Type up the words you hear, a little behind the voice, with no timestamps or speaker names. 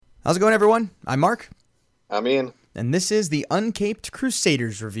How's it going, everyone? I'm Mark, I'm Ian. and this is the Uncaped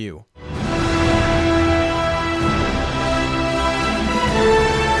Crusaders review.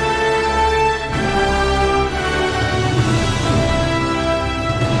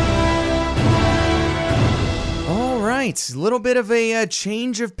 All right, a little bit of a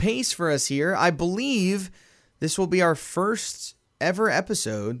change of pace for us here. I believe this will be our first ever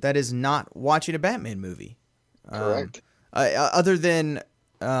episode that is not watching a Batman movie. Correct. Other than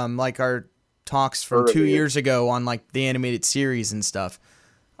like our talks from 2 years ago on like the animated series and stuff.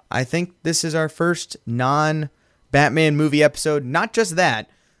 I think this is our first non-Batman movie episode. Not just that,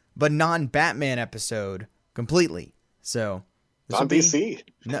 but non-Batman episode completely. So Non-DC.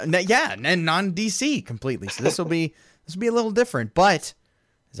 and non-DC completely. So this will be a little different. But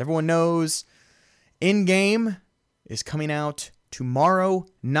as everyone knows, Endgame is coming out tomorrow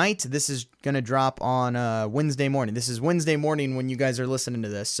night. This is going to drop on Wednesday morning. This is Wednesday morning when you guys are listening to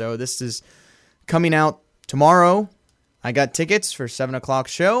this. So this is coming out tomorrow. I got tickets for 7 o'clock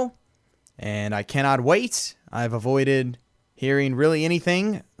show, and I cannot wait. I've avoided hearing really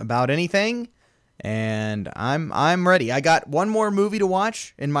anything about anything, and I'm ready. I got one more movie to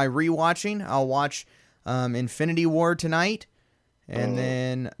watch in my rewatching. I'll watch Infinity War tonight, and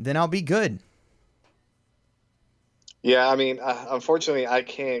then I'll be good. Yeah, I mean, unfortunately, I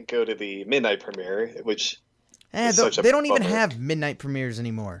can't go to the midnight premiere, which is such a they don't even bummer. have midnight premieres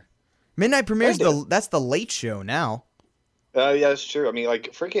anymore. Midnight premieres, that's the late show now. Yeah, that's true. I mean,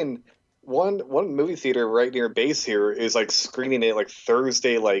 like, freaking one movie theater right near base here is, like, screening it, like,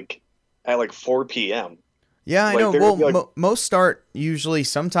 Thursday, like, at, like, 4 p.m. Yeah, I Like, know. there Well, would be, like- most start usually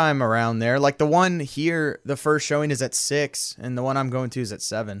sometime around there. Like the one here, the first showing is at 6, and the one I'm going to is at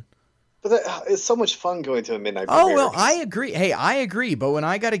 7. But it's so much fun going to a midnight Oh, premiere. well, I agree. Hey, I agree. But when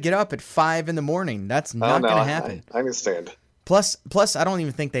I got to get up at 5 in the morning, that's not going to happen. I understand. Plus, I don't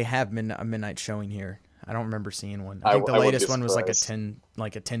even think they have a midnight showing here. I don't remember seeing one. I think the I wouldn't latest be one was like a surprised.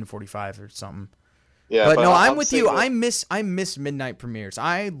 10:45 or something. Yeah, But no, I'm I'm with you. saying I miss midnight premieres.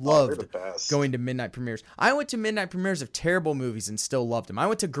 I they're loved the best. going to midnight premieres. I went to midnight premieres of terrible movies and still loved them. I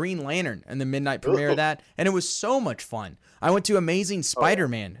went to Green Lantern and the midnight premiere of that, and it was so much fun. I went to Amazing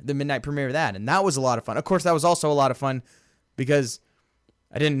Spider-Man, the midnight premiere of that, and that was a lot of fun. Of course, that was also a lot of fun because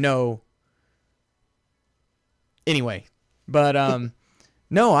I didn't know. Anyway, but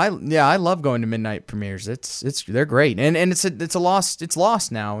no, I love going to midnight premieres. They're great, and it's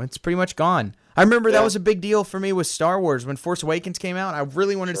lost now. It's pretty much gone. I remember that was a big deal for me with Star Wars when Force Awakens came out. I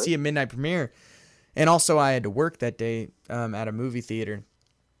really wanted to see a midnight premiere, and also I had to work that day at a movie theater,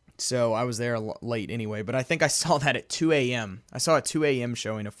 so I was there late anyway. But I think I saw that at 2 a.m. I saw a 2 a.m.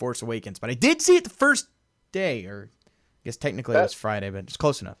 showing of Force Awakens, but I did see it the first day, or I guess technically it was Friday, but it's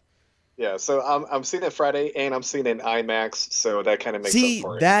close enough. Yeah, so I'm seeing it Friday, and I'm seeing it in IMAX, so that kind of makes up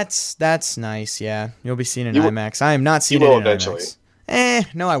for it. That's nice. Yeah, you'll be seeing it You in will- IMAX. I am not seeing you it will in eventually.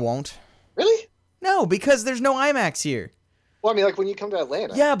 IMAX. No, I won't. Really? No, because there's no IMAX here. Well, I mean, like when you come to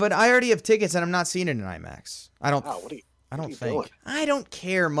Atlanta. Yeah, but I already have tickets, and I'm not seeing it in IMAX. I don't. Wow, what are you think. doing? I don't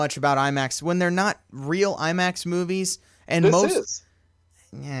care much about IMAX when they're not real IMAX movies, and This most. is.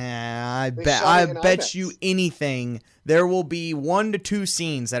 Yeah, They bet shot it in bet IMAX. you anything there will be 1 to 2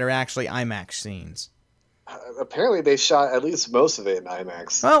 scenes that are actually IMAX scenes. Apparently, they shot at least most of it in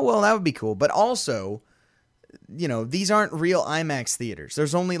IMAX. Oh, well, that would be cool. But also, these aren't real IMAX theaters.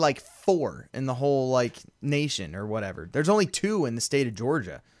 There's only like 4 in the whole like nation or whatever. There's only 2 in the state of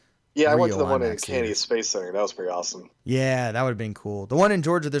Georgia. Yeah, I went to real the one in IMAX Kennedy theaters. Space Center. That was pretty awesome. Yeah, that would have been cool. The one in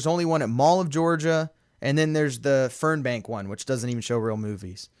Georgia, there's only one at Mall of Georgia, and then there's the Fernbank one, which doesn't even show real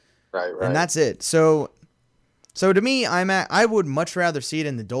movies. Right. And that's it. So to me, I would much rather see it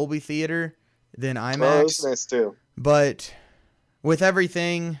in the Dolby Theater than Oh, IMAX. that's nice too. But with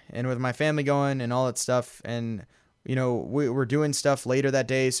everything and with my family going and all that stuff, and we're doing stuff later that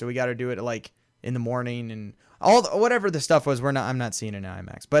day, so we got to do it like in the morning and whatever the stuff was. I'm not seeing it in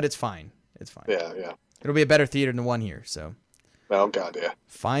IMAX, but it's fine. It's fine. Yeah. It'll be a better theater than the one here, so Oh God, yeah.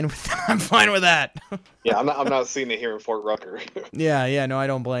 fine with that. I'm fine with that. Yeah, I'm not seeing it here in Fort Rucker. Yeah, no, I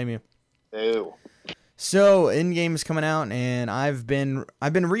don't blame you. Ew. So Endgame is coming out, and I've been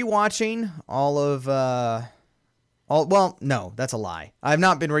rewatching all of well, no, that's a lie. I've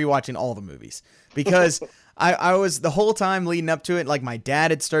not been rewatching all the movies because I was the whole time leading up to it. Like my dad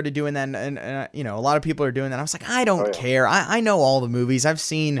had started doing that, and a lot of people are doing that. I was like, I don't care. I know all the movies. I've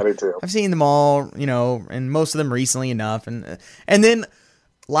seen I do too. them all. And most of them recently enough. And then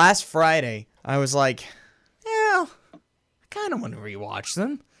last Friday, I was like, yeah, I kind of want to rewatch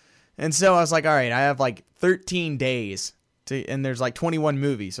them. And so I was like, all right, I have like 13 days and there's like 21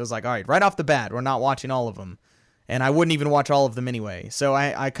 movies. So I was like, all right, right off the bat, we're not watching all of them. and I wouldn't even watch all of them anyway. So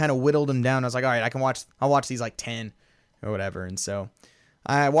I kind of whittled them down. I was like, all right, I'll watch these like 10 or whatever. And so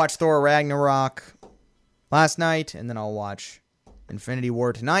I watched Thor Ragnarok last night, and then I'll watch Infinity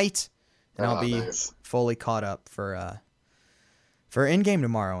War tonight, and I'll be fully caught up for Endgame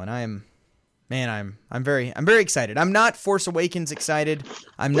tomorrow. And I'm very excited. I'm not Force Awakens excited.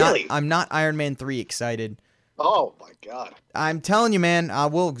 I'm not Iron Man 3 excited. Oh my God. I'm telling you, man,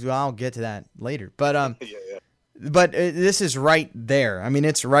 I'll get to that later. But yeah. But this is right there. I mean,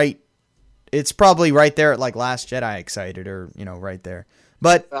 it's probably right there at like Last Jedi excited, or right there.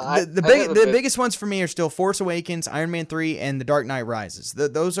 But the biggest ones for me are still Force Awakens, Iron Man 3, and The Dark Knight Rises.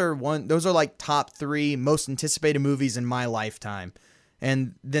 Those are like top 3 most anticipated movies in my lifetime.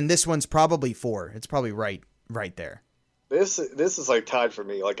 And then this one's probably 4. It's probably right there. This is like tied for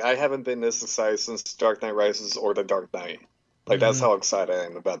me. Like, I haven't been this excited since Dark Knight Rises or The Dark Knight. Like, that's how excited I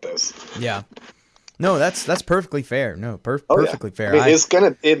am about this. Yeah. No, that's perfectly fair. No, perfectly fair. I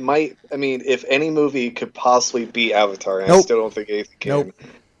mean, if any movie could possibly beat Avatar, and I still don't think anything can,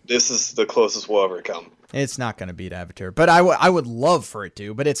 this is the closest we'll ever come. It's not going to beat Avatar, but I would love for it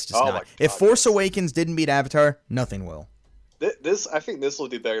to, but it's just not. If Force Awakens didn't beat Avatar, nothing will. I think this will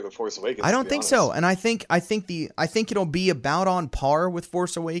do better than Force Awakens. I don't think so, and I think it'll be about on par with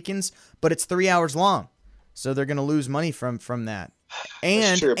Force Awakens, but it's 3 hours long, so they're going to lose money from that.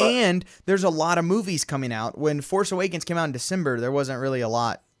 And there's a lot of movies coming out. When Force Awakens came out in December, there wasn't really a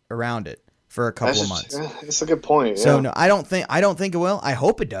lot around it for a couple of months. That's a good point. Yeah. So no, I don't think it will. I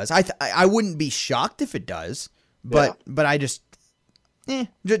hope it does. I wouldn't be shocked if it does, but I just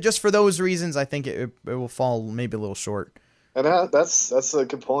for those reasons, I think it will fall maybe a little short. And that's a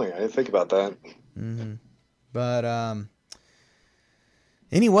good point. I didn't think about that. Mm-hmm. But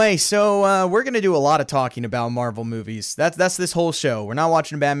anyway, so we're gonna do a lot of talking about Marvel movies. That's this whole show. We're not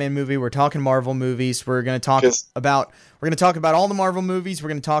watching a Batman movie. We're talking Marvel movies. We're gonna talk about all the Marvel movies. We're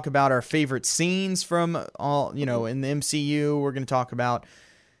gonna talk about our favorite scenes from all in the MCU. We're gonna talk about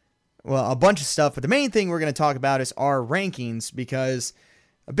a bunch of stuff. But the main thing we're gonna talk about is our rankings, because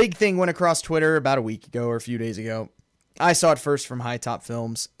a big thing went across Twitter about a week ago or a few days ago. I saw it first from High Top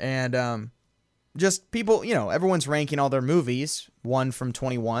Films, and just people, everyone's ranking all their movies, 1 from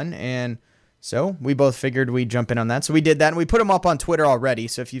 21, and so we both figured we'd jump in on that. So we did that, and we put them up on Twitter already,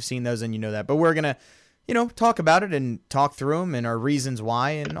 so if you've seen those, then you know that. But we're going to, talk about it and talk through them and our reasons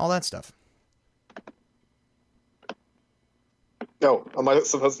why and all that stuff. No, am I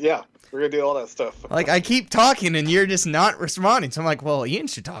supposed to? Yeah, we're going to do all that stuff. Like, I keep talking, and you're just not responding, so I'm like, well, Ian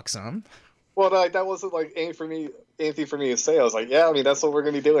should talk some. Well, that wasn't like anything for me to say. I was like, yeah, I mean, that's what we're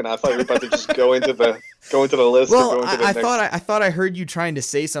gonna be doing. I thought you were about to just go into the list. Well, I thought I heard you trying to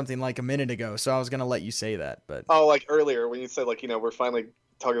say something like a minute ago, so I was gonna let you say that. But like earlier when you said we're finally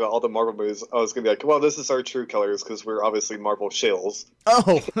talking about all the Marvel movies, I was gonna be like, well, this is our true colors because we're obviously Marvel shills.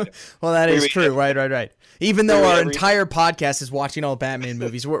 Oh, well, that is true. Right. Even though our entire podcast is watching all Batman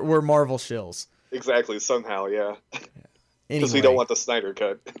movies, we're Marvel shills. Exactly. Somehow, yeah. Because we don't want the Snyder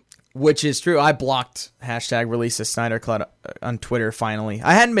cut. Which is true. I blocked #release a Snyder Cut on Twitter finally.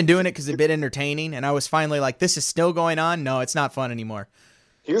 I hadn't been doing it because it'd been entertaining, and I was finally like, this is still going on? No, it's not fun anymore.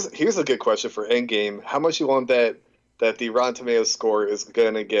 Here's a good question for Endgame. How much you want that the Rotten Tomatoes score is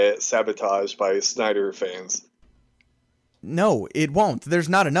going to get sabotaged by Snyder fans? No, it won't. There's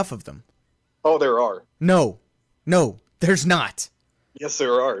not enough of them. Oh, there are. No, there's not. Yes,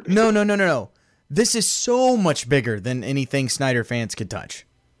 there are. No. This is so much bigger than anything Snyder fans could touch.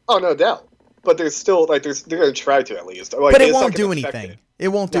 Oh, no doubt. But there's still they're going to try to at least. But it won't do anything. It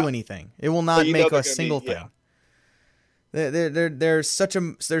won't do anything. It will not make a single thing. There's such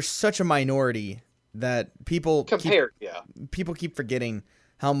a minority that people keep forgetting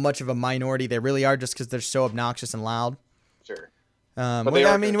how much of a minority they really are just because they're so obnoxious and loud. Sure.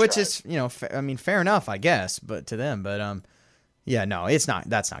 Which is fair enough, I guess, but to them. But it's not.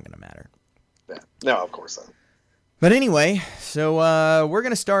 That's not going to matter. Yeah. No, of course not. But anyway, so we're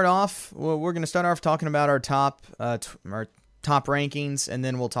gonna start off. We're gonna start off talking about our top rankings, and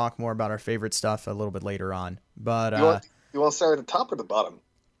then we'll talk more about our favorite stuff a little bit later on. But you want to start at the top or the bottom?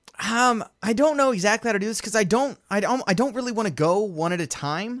 I don't know exactly how to do this because I don't really want to go one at a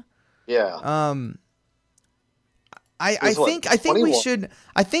time. Yeah. I think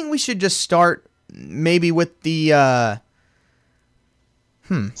we should just start maybe with the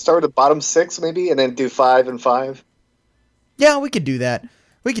Start with the bottom 6 maybe, and then do 5 and 5. Yeah, we could do that.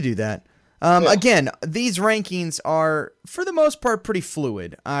 Again, these rankings are, for the most part, pretty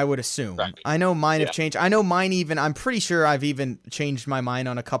fluid, I would assume. Right. I know mine have changed. I know mine even, I'm pretty sure I've even changed my mind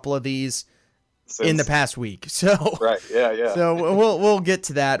on a couple of these in the past week. So right, yeah. So we'll get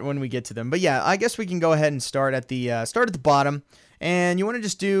to that when we get to them. But yeah, I guess we can go ahead and start at the bottom. And you want to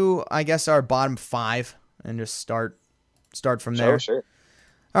just do, I guess, our bottom 5 and just start from there. Sure.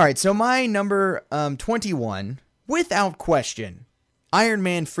 All right, so my number 21, without question, Iron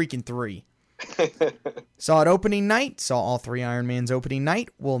Man freaking 3. Saw it opening night, saw all 3 Iron Mans opening night.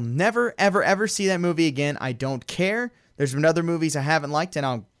 Will never, ever, ever see that movie again. I don't care. There's been other movies I haven't liked, and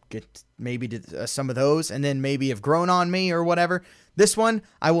I'll get maybe to some of those, and then maybe have grown on me or whatever. This one,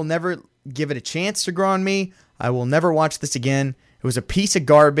 I will never give it a chance to grow on me. I will never watch this again. It was a piece of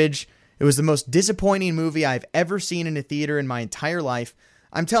garbage. It was the most disappointing movie I've ever seen in a theater in my entire life.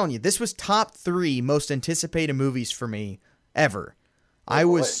 I'm telling you, this was top 3 most anticipated movies for me ever. I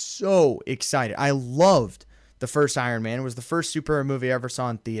was so excited. I loved the first Iron Man. It was the first superhero movie I ever saw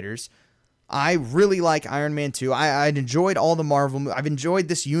in theaters. I really like Iron Man 2. I'd enjoyed all the Marvel movies. I've enjoyed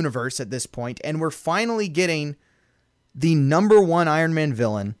this universe at this point, and we're finally getting the number 1 Iron Man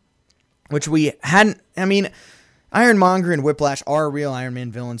villain, which we hadn't. I mean, Ironmonger and Whiplash are real Iron Man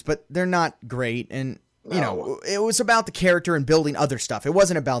villains, but they're not great. And, you know, it was about the character and building other stuff. It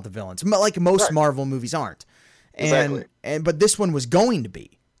wasn't about the villains, like most Marvel movies aren't. Exactly. But this one was going to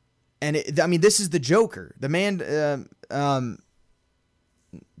be. And, this is the Joker. The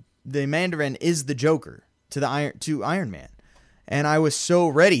Mandarin is the Joker to Iron Man. And I was so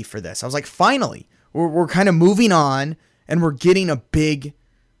ready for this. I was like, finally, we're kind of moving on, and we're getting a big,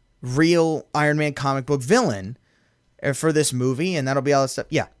 real Iron Man comic book villain for this movie, and that'll be all this stuff.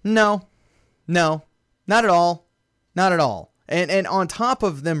 Yeah, no, not at all. Not at all. And on top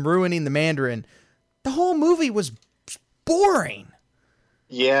of them ruining the Mandarin, the whole movie was boring.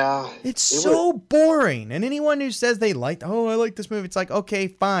 Yeah. It's so boring. And anyone who says they I like this movie, it's like, okay,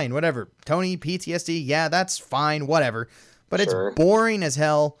 fine, whatever. Tony, PTSD, yeah, that's fine, whatever. But It's boring as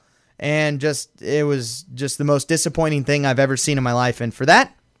hell, and it was just the most disappointing thing I've ever seen in my life. And for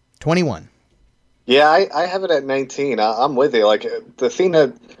that, 21. Yeah, I have it at 19. I'm with you. Like, the thing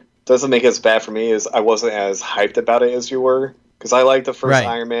that doesn't make it as bad for me is I wasn't as hyped about it as you were, because I liked the first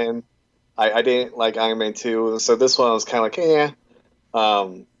Iron Man. I didn't like Iron Man 2, so this one I was kind of like, eh.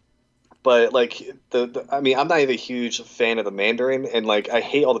 But like I'm not even a huge fan of the Mandarin, and like I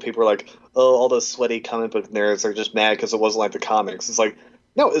hate all the people who are like, oh, all those sweaty comic book nerds are just mad because it wasn't like the comics. It's like,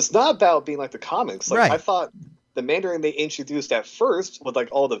 no, it's not about being like the comics. Like I thought the Mandarin they introduced at first with like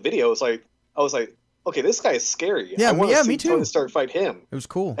all the videos, like I was like, okay, this guy is scary. Yeah, I want to see me too. Tony Stark fight him. It was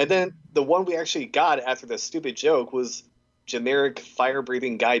cool. And then the one we actually got after the stupid joke was generic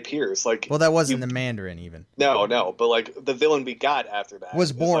fire-breathing Guy Pearce. Like, well, that wasn't the Mandarin even. No, but like the villain we got after that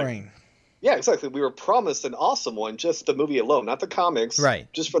was boring. Like, yeah, exactly. We were promised an awesome one, just the movie alone, not the comics.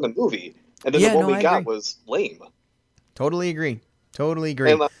 Right. Just for the movie, and then the one we got was lame. Totally agree.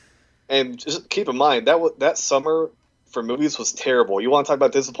 And just keep in mind that summer for movies was terrible. You want to talk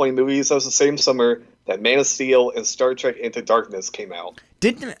about disappointing movies? That was the same summer that Man of Steel and Star Trek Into Darkness came out.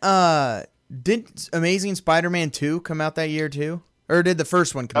 Did Amazing Spider-Man 2 come out that year too? Or did the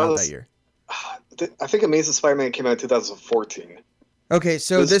first one come out that year? I think Amazing Spider-Man came out in 2014. Okay,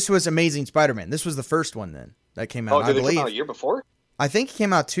 so this was Amazing Spider-Man. This was the first one then that came out, I believe. It come out a year before? I think it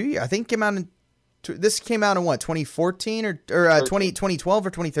came out 2 years. I think it came out this came out in what, 2014 or 2012 or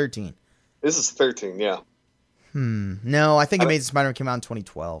 2013? This is 13, yeah. No, I think Amazing Spider-Man came out in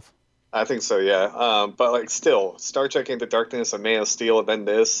 2012. I think so, yeah. But like still, Star Trek Into Darkness and Man of Steel, and then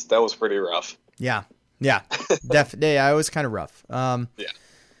that was pretty rough. Yeah. Definitely. Yeah, it was kind of rough. Yeah.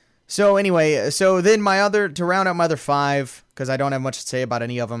 So anyway, then to round out my other 5, because I don't have much to say about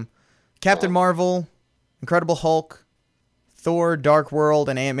any of them, Captain Marvel, Incredible Hulk, Thor, Dark World,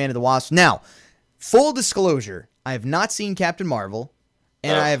 and Ant-Man and the Wasp. Now, full disclosure, I have not seen Captain Marvel,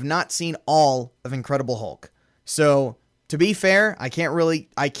 and I have not seen all of Incredible Hulk. So, to be fair, I can't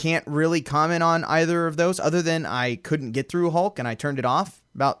really comment on either of those, other than I couldn't get through Hulk, and I turned it off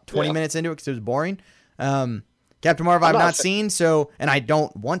about 20 minutes into it because it was boring. Captain Marvel I've not seen, and I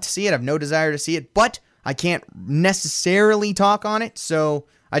don't want to see it. I have no desire to see it, but I can't necessarily talk on it, so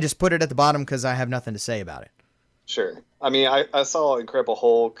I just put it at the bottom because I have nothing to say about it. Sure. I mean, I saw Incredible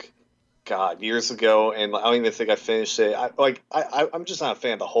Hulk, years ago, and I don't even think I finished it. I'm just not a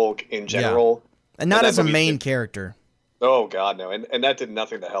fan of the Hulk in general. Yeah. And not as a main character. Oh, God, no. And that did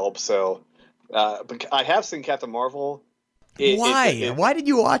nothing to help, so... but I have seen Captain Marvel. Why? Why did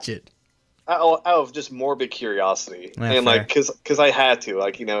you watch it? Out of just morbid curiosity. Yeah, and, fair. because I had to.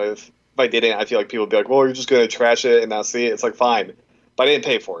 Like, if I didn't, I feel like people would be like, well, you're just going to trash it and not see it. It's like, fine. But I didn't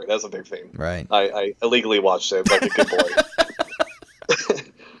pay for it. That's a big thing. Right. I illegally watched it like a good boy.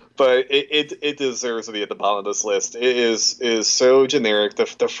 But it deserves to be at the bottom of this list. It is so generic.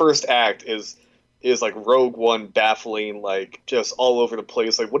 The first act is is like Rogue One baffling, like just all over the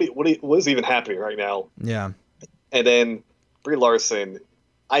place. Like what is even happening right now? Yeah. And then Brie Larson,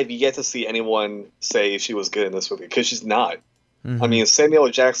 I've yet to see anyone say she was good in this movie because she's not. Mm-hmm. I mean, Samuel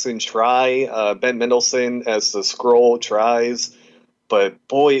L. Jackson Ben Mendelsohn as the Skrull tries, but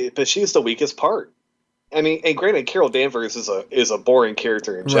she's the weakest part. I mean, and granted, Carol Danvers is a boring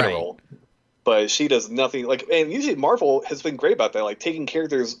character in general, but she does nothing like. And usually, Marvel has been great about that, like taking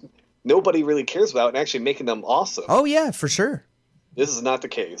characters nobody really cares about and actually making them awesome. Oh yeah, for sure. This is not the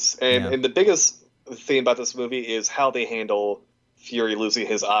case, and the biggest thing about this movie is how they handle Fury losing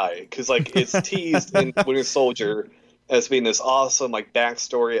his eye, because like it's teased in Winter Soldier as being this awesome like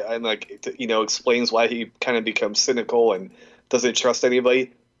backstory and like explains why he kind of becomes cynical and doesn't trust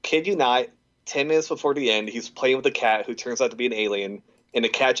anybody. Kid you not, 10 minutes before the end, he's playing with a cat who turns out to be an alien, and the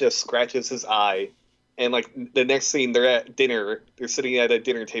cat just scratches his eye. And like the next scene, they're at dinner, they're sitting at a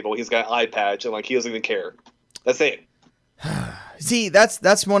dinner table, he's got an eye patch, and like he doesn't even care. That's it. See,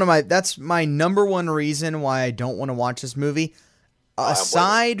 that's my number one reason why I don't want to watch this movie.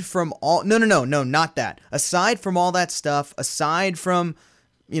 Aside from all, no, not that. Aside from all that stuff, aside from,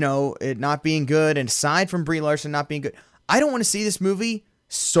 it not being good, and aside from Brie Larson not being good, I don't want to see this movie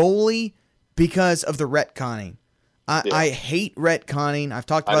solely because of the retconning. I hate retconning. I've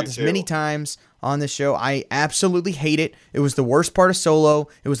talked about this many times on the show. I absolutely hate it. It was the worst part of Solo.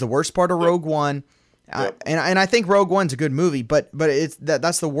 It was the worst part of Rogue One. And I think Rogue One's a good movie, but it's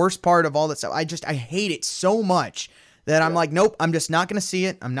that's the worst part of all that stuff. I hate it so much that I'm like, nope, I'm just not going to see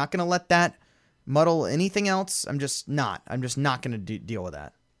it. I'm not going to let that muddle anything else. I'm just not going to deal with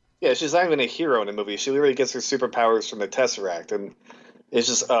that. Yeah, she's not even a hero in the movie. She literally gets her superpowers from the Tesseract, and it's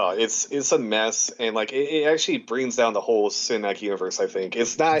just it's a mess, and like it actually brings down the whole cinematic universe. I think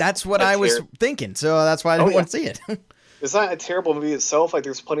it's not. That's what I was thinking, so that's why I don't want to see it. It's not a terrible movie itself. Like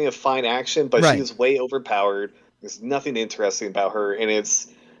there's plenty of fine action, but she's way overpowered. There's nothing interesting about her, and it's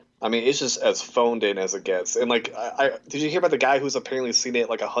just as phoned in as it gets. And like, I did you hear about the guy who's apparently seen it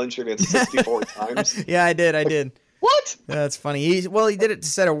like 164 times? Yeah, I did. What? That's funny. He did it to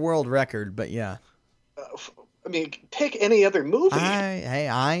set a world record, but yeah. Pick any other movie.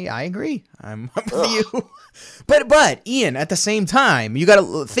 I agree. I'm with you. But Ian, at the same time, you got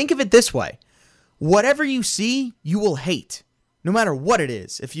to think of it this way: whatever you see, you will hate, no matter what it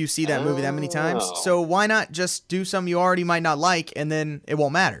is. If you see that movie that many times, so why not just do something you already might not like, and then it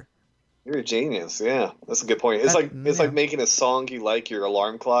won't matter. You're a genius. Yeah, that's a good point. It's like making a song you like your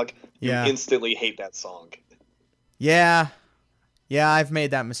alarm clock. You instantly hate that song. Yeah, I've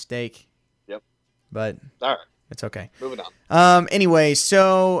made that mistake. Yep. But all right, it's okay. Moving on. Anyway,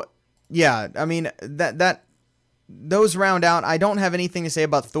 so yeah, I mean that those round out. I don't have anything to say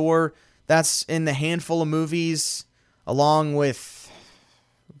about Thor. That's in the handful of movies, along with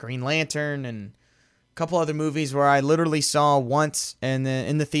Green Lantern and a couple other movies where I literally saw once and then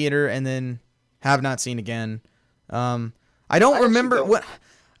in the theater and then have not seen again. I don't remember what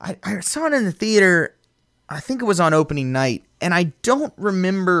I saw it in the theater. I think it was on opening night, and I don't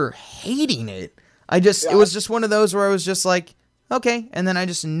remember hating it. It was just one of those where I was just like, okay, and then I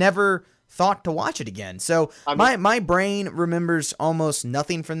just never thought to watch it again. So my brain remembers almost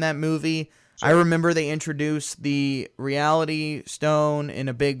nothing from that movie. Sure. I remember they introduced the Reality Stone in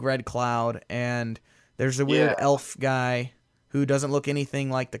a big red cloud, and there's a weird elf guy who doesn't look anything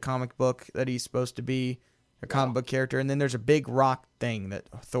like the comic book that he's supposed to be, a comic book character, and then there's a big rock thing that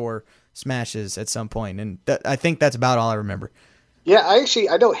Thor smashes at some point, and I think that's about all I remember. Yeah,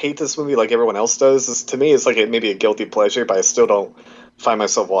 I don't hate this movie like everyone else does. To me, it's like maybe a guilty pleasure, but I still don't find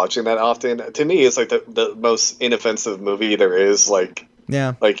myself watching that often. To me, it's like the most inoffensive movie there is. Like,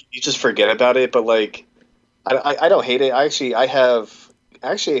 like you just forget about it. But like, I don't hate it. I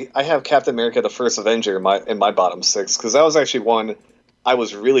have Captain America: The First Avenger in my bottom 6 because that was actually one I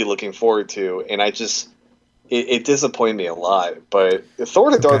was really looking forward to, and it disappointed me a lot. But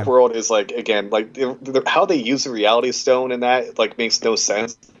Thor: The Dark World is like, again, like how they use the Reality Stone in that like makes no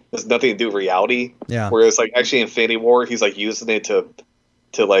sense. There's nothing to do with reality. Yeah. Whereas like actually Infinity War, he's like using it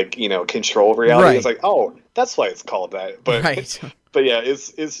to like, control reality. Right. It's like, oh, that's why it's called that. But but yeah,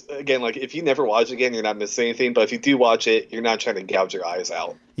 it's again, like if you never watch it again, you're not missing anything. But if you do watch it, you're not trying to gouge your eyes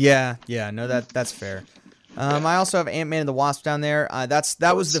out. Yeah, no, that's fair. I also have Ant-Man and the Wasp down there.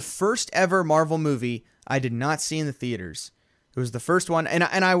 That was the first ever Marvel movie I did not see in the theaters. It was the first one, and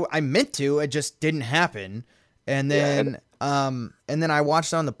I meant to. It just didn't happen. And then I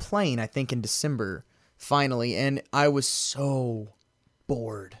watched it on the plane, I think in December, finally, and I was so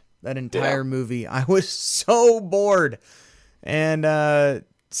bored. That entire movie, I was so bored. And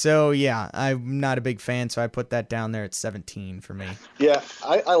So yeah, I'm not a big fan, so I put that down there at 17 for me. Yeah,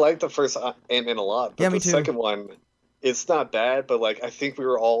 I like the first Ant-Man a lot, but Yeah, me the too. second one, it's not bad, but like I think we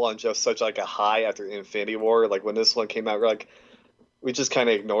were all on just such like a high after Infinity War. Like when this one came out, we're like we just kind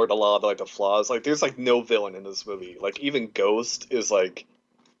of ignored a lot of like the flaws. Like there's like no villain in this movie. Like even Ghost is like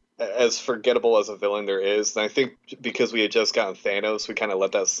as forgettable as a villain there is. And I think because we had just gotten Thanos, we kind of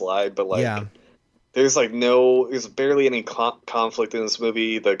let that slide. But Yeah. like there's barely any conflict in this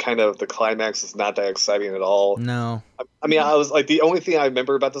movie. The climax is not that exciting at all. No. I mean, I was like, the only thing I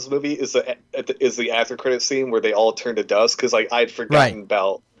remember about this movie is the after credit scene where they all turn to dust, because like I'd forgotten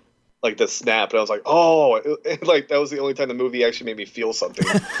about like the snap, and I was like, oh, like that was the only time the movie actually made me feel something.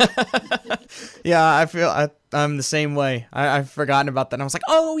 Yeah, I'm the same way. I've forgotten about that. And I was like,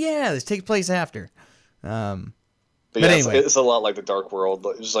 oh yeah, this takes place after. But yeah, anyway, it's a lot like the Dark World.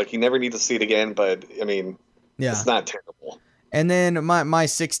 It's just like you never need to see it again, but I mean, yeah, it's not terrible. And then my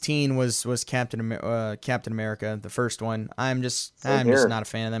 16 was Captain America, the first one. I'm just not a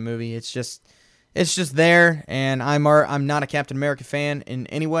fan of that movie. It's just there, and I'm not a Captain America fan in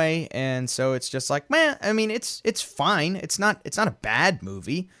any way, and so it's just like, man. I mean, it's fine. It's not a bad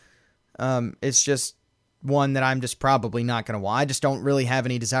movie. It's just one that I'm just probably not gonna watch. I just don't really have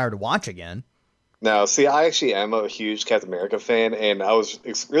any desire to watch again. No, see, I actually am a huge Captain America fan, and I was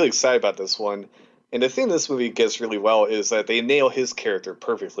really excited about this one. And the thing this movie gets really well is that they nail his character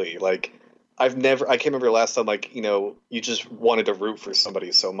perfectly. Like, I can't remember the last time, like, you just wanted to root for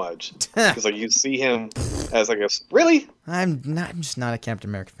somebody so much. Because, like, you see him as, like, really? I'm just not a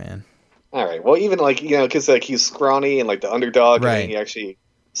Captain America fan. All right. Well, even, like, because, like, he's scrawny and, like, the underdog, right. And then he actually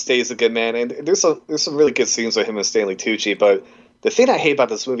stays a good man. And there's some really good scenes with him and Stanley Tucci, but the thing I hate about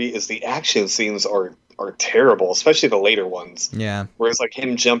this movie is the action scenes are terrible, especially the later ones. Yeah. Whereas like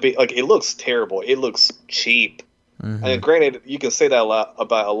him jumping, like it looks terrible. It looks cheap. Mm-hmm. And granted, you can say that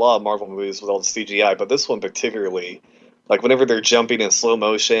about a lot of Marvel movies with all the CGI, but this one particularly, like whenever they're jumping in slow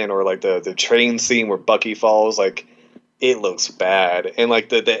motion or like the train scene where Bucky falls, like it looks bad. And like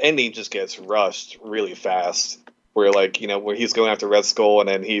the ending just gets rushed really fast. Where like, where he's going after Red Skull and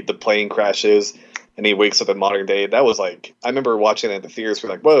then the plane crashes and he wakes up in modern day. That was like, I remember watching it at the theaters. We're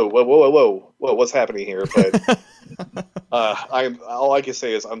like, whoa, what's happening here? But all I can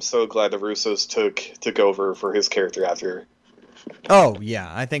say is I'm so glad the Russos took over for his character after. Oh yeah,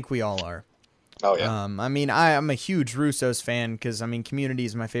 I think we all are. Oh yeah. I mean, I'm a huge Russos fan because I mean, Community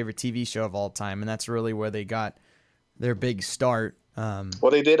is my favorite TV show of all time, and that's really where they got their big start. Well,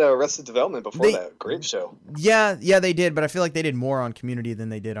 they did Arrested Development before that. Great show. Yeah, they did, but I feel like they did more on Community than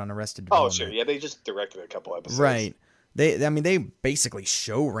they did on Arrested Development. Oh, sure. Yeah, they just directed a couple episodes. Right. They basically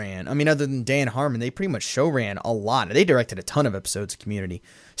show ran. I mean, other than Dan Harmon, they pretty much show ran a lot. They directed a ton of episodes of Community.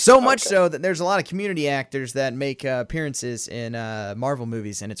 So much so that there's a lot of Community actors that make appearances in Marvel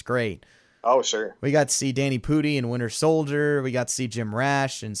movies, and it's great. Oh, sure. We got to see Danny Pudi in Winter Soldier. We got to see Jim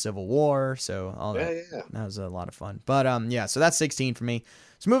Rash in Civil War. So all that, that was a lot of fun. But yeah, so that's 16 for me.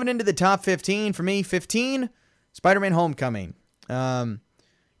 So moving into the top 15 for me, 15, Spider-Man: Homecoming.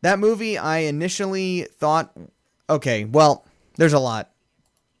 That movie, I initially thought, okay, well, there's a lot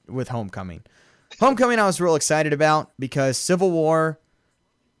with Homecoming. Homecoming, I was real excited about because Civil War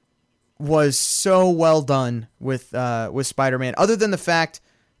was so well done with Spider-Man. Other than the fact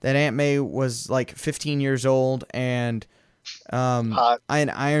that Aunt May was like 15 years old and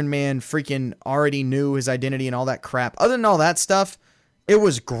Iron Man freaking already knew his identity and all that crap. Other than all that stuff, it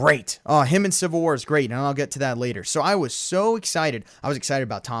was great. Him in Civil War is great, and I'll get to that later. So I was so excited. I was excited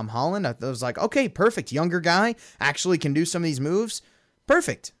about Tom Holland. I was like, okay, perfect. Younger guy, actually can do some of these moves.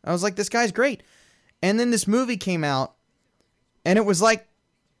 Perfect. I was like, this guy's great. And then this movie came out, and it was like,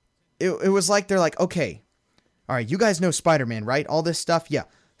 it was like they're like, okay, all right, you guys know Spider-Man, right? All this stuff, yeah.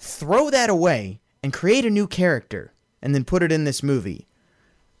 Throw that away and create a new character and then put it in this movie.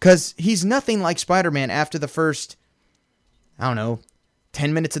 Because he's nothing like Spider-Man after the first, I don't know,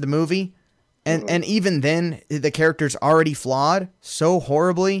 10 minutes of the movie. And even then, the character's already flawed so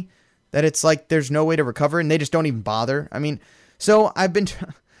horribly that it's like there's no way to recover, and they just don't even bother. I mean, so I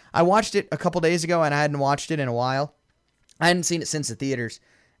watched it a couple days ago, and I hadn't watched it in a while. I hadn't seen it since the theaters.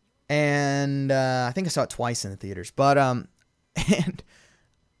 And I think I saw it twice in the theaters. But, and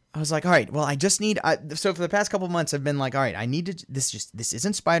I was like, all right, well, I just need, so for the past couple of months, I've been like, all right, I need to, this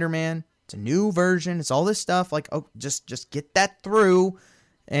isn't Spider-Man. It's a new version. It's all this stuff. Like, oh, just get that through,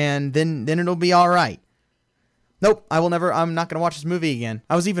 and then it'll be all right. Nope, I'm not going to watch this movie again.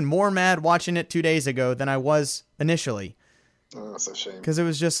 I was even more mad watching it 2 days ago than I was initially. Oh, that's a shame. Because it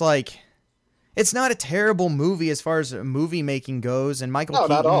was just like, it's not a terrible movie as far as movie making goes, and Michael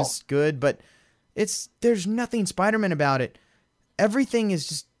Keaton is good, but there's nothing Spider-Man about it. everything is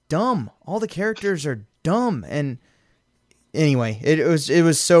just dumb. All the characters are dumb, and anyway, it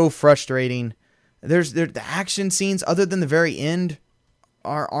was so frustrating. The action scenes, other than the very end,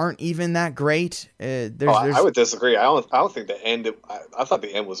 aren't even that great. I would disagree. I don't think the end. I thought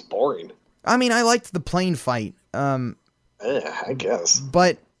the end was boring. I mean, I liked the plane fight. I guess,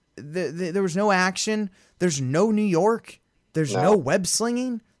 but there was no action. There's no New York. There's no web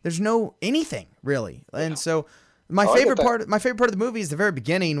slinging. There's no anything really. And so my favorite part of the movie is the very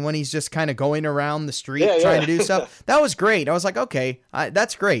beginning when he's just kind of going around the street trying to do stuff. That was great. I was like, okay,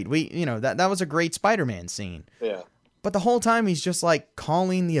 that's great. That was a great Spider-Man scene. Yeah. But the whole time he's just like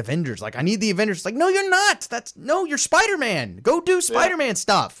calling the Avengers. Like, I need the Avengers. Like, no, you're not. You're Spider-Man. Go do Spider-Man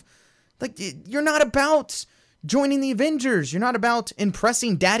stuff. Like, you're not about joining the Avengers. You're not about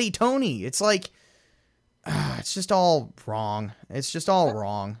impressing Daddy Tony. It's like, it's just all wrong. It's just all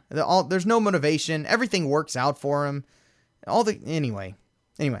wrong. There's no motivation. Everything works out for him. Anyway,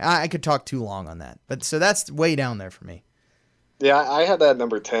 I could talk too long on that. But so that's way down there for me. Yeah, I had that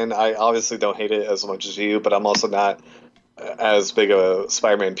number 10. I obviously don't hate it as much as you, but I'm also not as big of a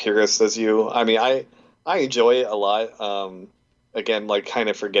Spider-Man purist as you. I mean, I enjoy it a lot. Again, like kind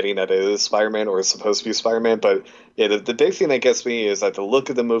of forgetting that it is Spider-Man or is supposed to be Spider-Man. But yeah, the big thing that gets me is that the look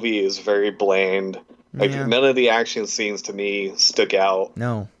of the movie is very bland. Like none of the action scenes to me stick out.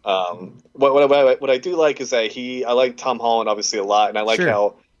 No. What I do like is that I like Tom Holland obviously a lot, and I like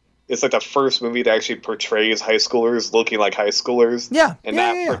how it's like the first movie that actually portrays high schoolers looking like high schoolers. Yeah. And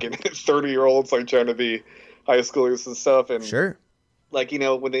not freaking 30-year-olds like trying to be high schoolers and stuff. And like,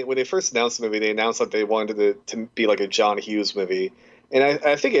 when they first announced the movie, they announced that they wanted it to be like a John Hughes movie. And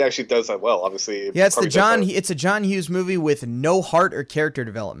I think it actually does that well, obviously. Yeah, it's a John Hughes movie with no heart or character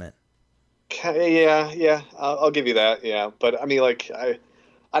development. Yeah, I'll give you that. Yeah, but I mean, like,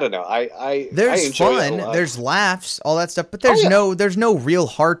 I don't know. There's I enjoy fun, it a lot. There's laughs, all that stuff, but there's no real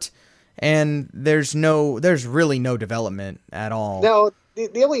heart, and there's really no development at all. No,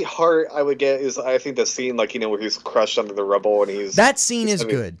 the only heart I would get is I think the scene, like, where he's crushed under the rubble and that scene is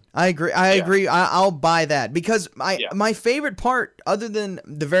good. I agree. I'll buy that because my favorite part, other than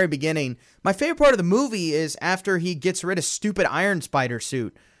the very beginning, my favorite part of the movie is after he gets rid of stupid Iron Spider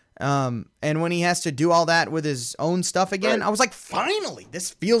suit. And when he has to do all that with his own stuff again, I was like, finally, this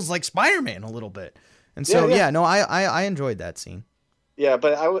feels like Spider-Man a little bit. And so, I enjoyed that scene. Yeah,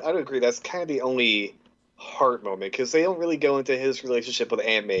 but I would agree. That's kind of the only heart moment because they don't really go into his relationship with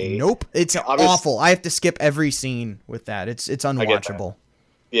Aunt May. Nope. It's awful. I have to skip every scene with that. It's unwatchable.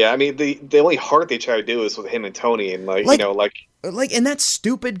 Yeah, I mean, the only heart they try to do is with him and Tony, and and that's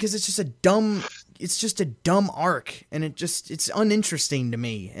stupid because it's just a dumb arc, and it's uninteresting to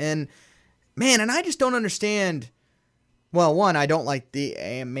me. And man, and I just don't understand. Well, one, I don't like the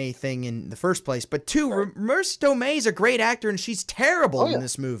Aunt May thing in the first place, but two, Marissa Tomei is a great actor, and she's terrible in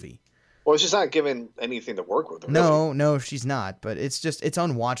this movie. Well, she's not given anything to work with. Really. No, she's not. But it's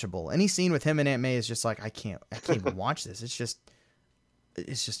unwatchable. Any scene with him and Aunt May is just like I can't even watch this. It's just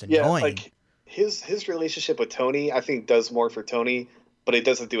annoying. Yeah, like his relationship with Tony, I think, does more for Tony, but it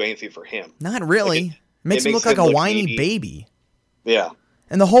doesn't do anything for him. Not really. Like makes him look like a whiny baby. Yeah.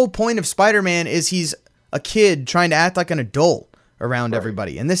 And the whole point of Spider-Man is he's a kid trying to act like an adult around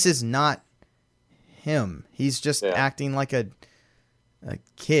everybody. And this is not him. He's just acting like a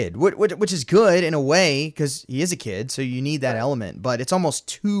kid, which is good in a way because he is a kid, so you need that element. But it's almost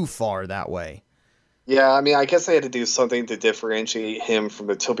too far that way. Yeah, I mean, I guess they had to do something to differentiate him from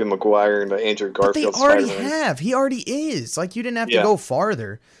the Tobey Maguire and the Andrew Garfield Spider-Man. They already have. He already is. Like, you didn't have to go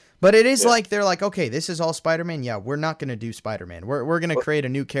farther. But it is like, they're like, okay, this is all Spider-Man. Yeah, we're not going to do Spider-Man. We're going to create a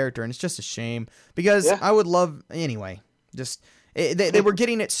new character, and it's just a shame. Because I would love... Anyway, just... They were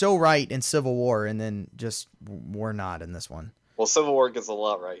getting it so right in Civil War, and then just were not in this one. Well, Civil War gets a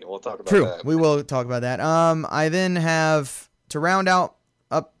lot right. We'll talk about that. We will talk about that. I then have, to round out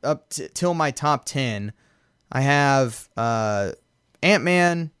till my top 10, I have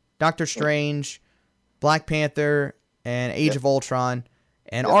Ant-Man, Doctor Strange, Black Panther, and Age of Ultron.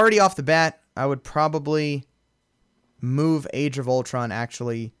 And already off the bat, I would probably move Age of Ultron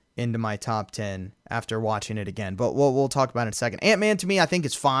actually into my top 10 after watching it again. But we'll talk about it in a second. Ant-Man, to me, I think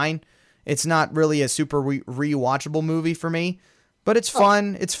is fine. It's not really a super rewatchable movie for me. But it's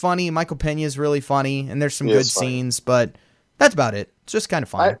fun. It's funny. Michael Pena is really funny. And there's some good scenes. But that's about it. It's just kind of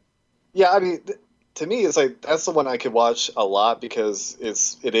fun. I mean... To me, it's like that's the one I could watch a lot because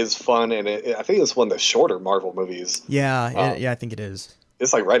it is fun, and I think it's one of the shorter Marvel movies. Yeah, I think it is.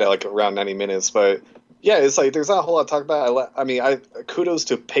 It's like right at like around 90 minutes, but yeah, it's like there's not a whole lot to talk about. I mean, kudos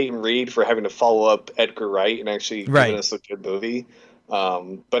to Peyton Reed for having to follow up Edgar Wright and actually giving us a good movie.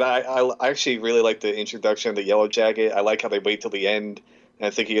 But I actually really like the introduction of the Yellow Jacket. I like how they wait till the end, and I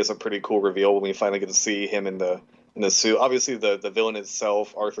think he has a pretty cool reveal when we finally get to see him in the suit. Obviously, the villain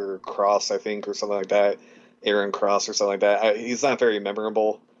itself, Arthur Cross, I think, or something like that, Aaron Cross or something like that. He's not very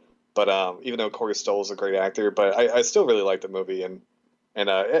memorable, but even though Corey Stoll is a great actor, but I still really like the movie, and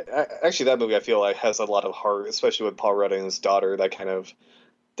actually that movie I feel like has a lot of heart, especially with Paul Rudd and his daughter. That kind of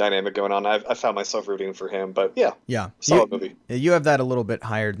dynamic going on. I found myself rooting for him, but yeah, solid movie. You have that a little bit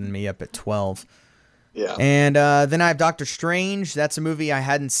higher than me, up at 12. Yeah. And then I have Doctor Strange. That's a movie I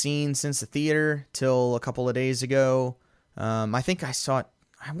hadn't seen since the theater till a couple of days ago. I think I saw it.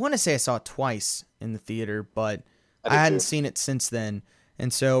 I want to say I saw it twice in the theater, but I hadn't seen it since then.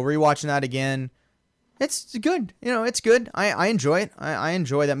 And so rewatching that again, it's good. It's good. I enjoy it. I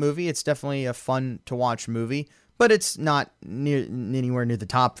enjoy that movie. It's definitely a fun to watch movie, but it's not anywhere near the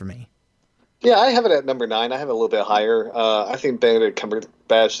top for me. Yeah, I have it at number 9. I have it a little bit higher. I think Benedict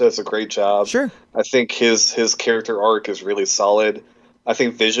Cumberbatch does a great job. Sure. I think his character arc is really solid. I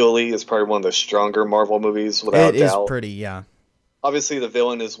think visually it's probably one of the stronger Marvel movies, without doubt. It is pretty, yeah. Obviously, the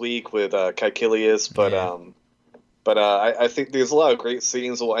villain is weak with Caecilius, but I think there's a lot of great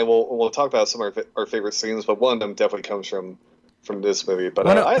scenes, and we'll talk about some of our favorite scenes, but one of them definitely comes from this movie, but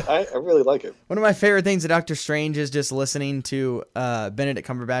I really like it. One of my favorite things of Doctor Strange is just listening to Benedict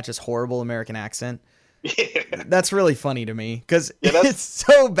Cumberbatch's horrible American accent. Yeah. That's really funny to me because it's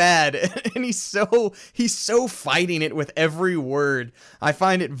so bad, and he's so fighting it with every word. I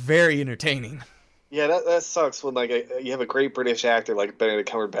find it very entertaining. Yeah, that sucks when you have a great British actor like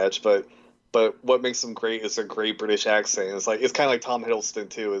Benedict Cumberbatch, but what makes him great is a great British accent. It's kind of like Tom Hiddleston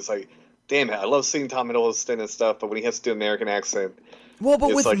too. It's like, damn it, I love seeing Tom Hiddleston and stuff, but when he has to do an American accent, well,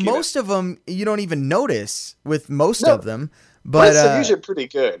 but with most of them, you don't even notice with most of them. But it's usually pretty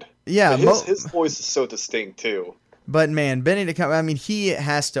good. Yeah, his voice is so distinct too. But man, Benedict, he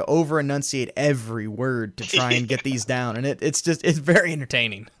has to over enunciate every word to try and get these down, and it's very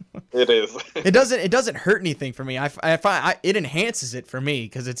entertaining. It is. It doesn't hurt anything for me. I find it enhances it for me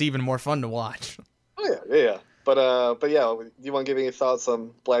because it's even more fun to watch. Oh yeah. But yeah, do you want to give any thoughts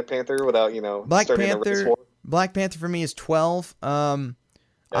on Black Panther without starting a race war? Black Panther for me is 12.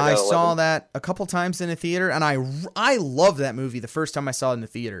 I saw that a couple times in the theater, and I loved that movie the first time I saw it in the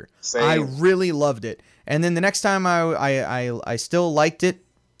theater. Same. I really loved it, and then the next time I still liked it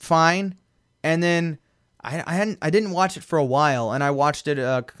fine, and then I didn't watch it for a while, and I watched it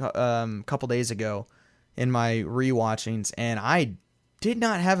a couple days ago in my rewatchings, and I did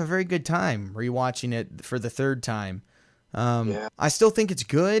not have a very good time rewatching it for the third time. I still think it's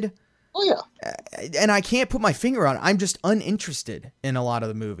good. Oh yeah. And I can't put my finger on it. I'm just uninterested in a lot of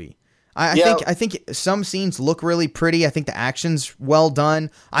the movie. I think some scenes look really pretty. I think the action's well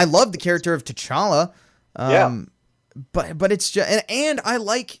done. I love the character of T'Challa. But it's just, and I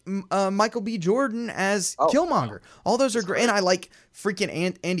like Michael B. Jordan as Killmonger. All those are great. And I like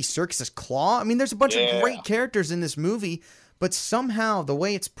freaking Andy Serkis as Claw. I mean, there's a bunch of great characters in this movie, but somehow the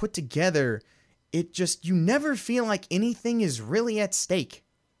way it's put together, you never feel like anything is really at stake.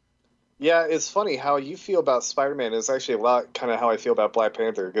 Yeah, it's funny how you feel about Spider-Man is actually a lot kind of how I feel about Black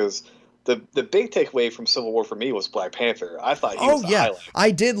Panther, because the big takeaway from Civil War for me was Black Panther. I thought he was the highlight.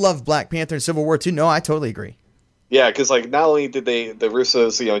 I did love Black Panther and Civil War too. No, I totally agree. Yeah, because not only did the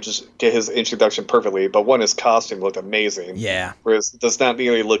Russos just get his introduction perfectly, but his costume looked amazing. Yeah. Whereas it does not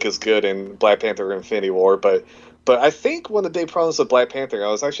nearly look as good in Black Panther or Infinity War. But I think one of the big problems with Black Panther, I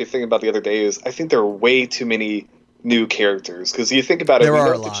was actually thinking about the other day, is I think there are way too many new characters, because you think about it, we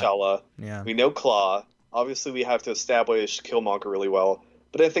know T'Challa, we know Claw, obviously we have to establish Killmonger really well,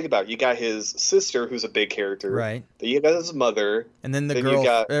 but then think about it, you got his sister who's a big character, right? Then you got his mother, and then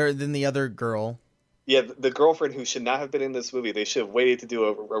then the other girl, the girlfriend who should not have been in this movie. They should have waited to do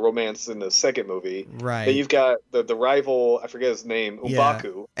a romance in the second movie, right? Then you've got the rival, I forget his name,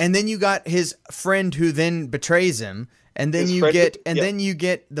 M'Baku, and then you got his friend who then betrays him. And then you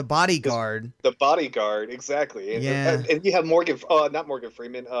get the bodyguard. The bodyguard, exactly. And you have not Morgan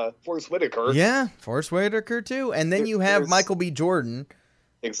Freeman, Forrest Whitaker. Yeah, Forrest Whitaker too. And then you have Michael B. Jordan.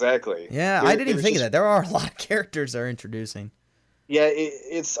 Exactly. Yeah, I didn't even think of that. There are a lot of characters they're introducing. Yeah,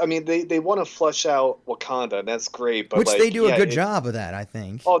 they want to flesh out Wakanda, and that's great. But they do a good job of that, I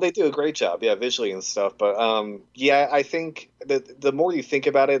think. Oh, they do a great job, visually and stuff. But I think that the more you think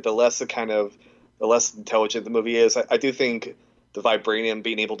about it, the less the less intelligent the movie is. I do think the vibranium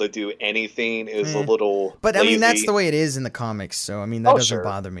being able to do anything is a little But lazy. I mean, that's the way it is in the comics, so I mean, that doesn't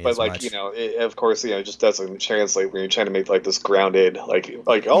bother me as much. But of course, it just doesn't translate when you're trying to make this grounded,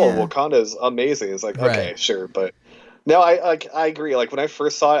 Wakanda is amazing. It's okay, sure. But no, I agree. When I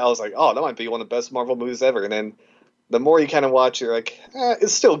first saw it, I was like, oh, that might be one of the best Marvel movies ever. And then the more you kind of watch, you're like,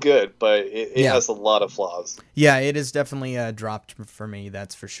 it's still good, but it has a lot of flaws. Yeah, it is definitely dropped for me.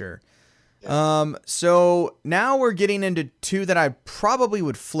 That's for sure. Yeah. So now we're getting into two that I probably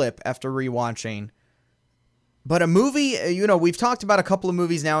would flip after rewatching. But a movie, we've talked about a couple of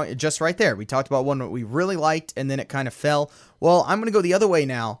movies now just right there. We talked about one that we really liked, and then it kind of fell. Well, I'm going to go the other way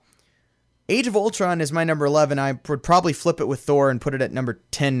now. Age of Ultron is my number 11. I would probably flip it with Thor and put it at number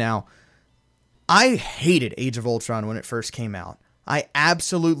 10 now. I hated Age of Ultron when it first came out. I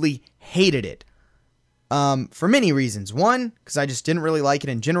absolutely hated it. For many reasons. One, because I just didn't really like it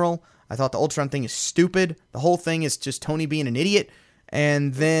in general. I thought the Ultron thing is stupid. The whole thing is just Tony being an idiot.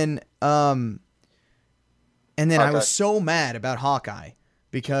 And then I was so mad about Hawkeye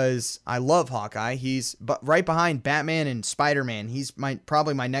because I love Hawkeye. He's right behind Batman and Spider-Man. He's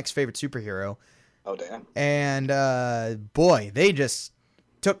probably my next favorite superhero. Oh, damn. And boy, they just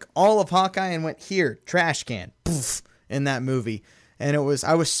took all of Hawkeye and went, here, trash can, poof, in that movie. And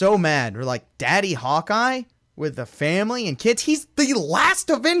I was so mad. We're like, Daddy Hawkeye with a family and kids? He's the last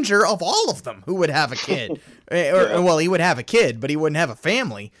Avenger of all of them who would have a kid. Well, he would have a kid, but he wouldn't have a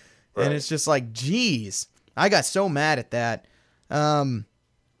family. Right. And it's just like, geez. I got so mad at that.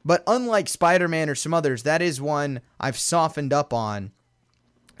 But unlike Spider-Man or some others, that is one I've softened up on.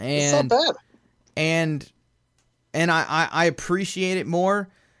 And, it's not bad. And I appreciate it more.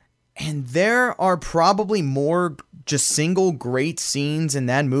 And there are probably more just single great scenes in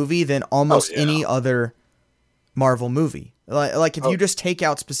that movie than almost any other Marvel movie. Like if you just take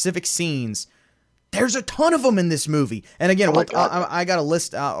out specific scenes, there's a ton of them in this movie. And again, I got a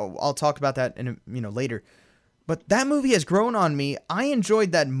list. I'll talk about that later. But that movie has grown on me. I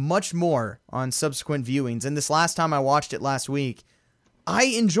enjoyed that much more on subsequent viewings. And this last time I watched it last week, I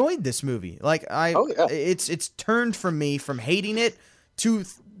enjoyed this movie. Like it's turned from me from hating it to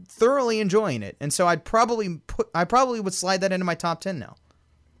thoroughly enjoying it. And so I probably would slide that into my top 10 now.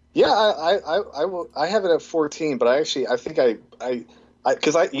 Yeah, I have it at 14, but I think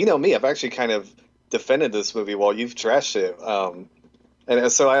because you know me, I've actually kind of defended this movie while you've trashed it.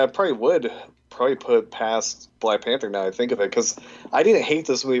 And so I probably would put past Black Panther now I think of it, because I didn't hate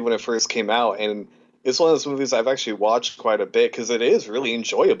this movie when it first came out, and it's one of those movies I've actually watched quite a bit because it is really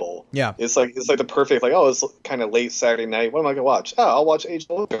enjoyable. Yeah, it's like the perfect it's kind of late Saturday night. What am I gonna watch? Oh, I'll watch Age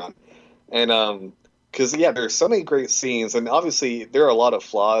of Ultron, and because there's so many great scenes, and obviously there are a lot of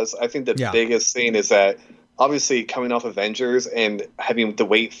flaws. I think the biggest thing is that obviously coming off Avengers and having to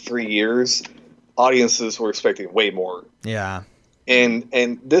wait 3 years, audiences were expecting way more. Yeah.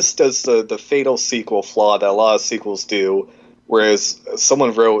 And this does the fatal sequel flaw that a lot of sequels do, whereas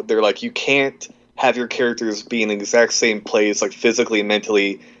someone wrote, they're like, you can't have your characters be in the exact same place, like physically and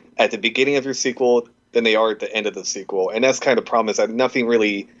mentally, at the beginning of your sequel than they are at the end of the sequel. And that's kind of the problem, is that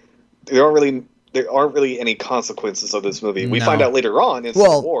there aren't really any consequences of this movie. We find out later on in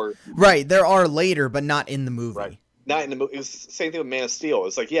Civil War. Right, there are later, but not in the movie. Right. Not in the movie. It's the same thing with Man of Steel.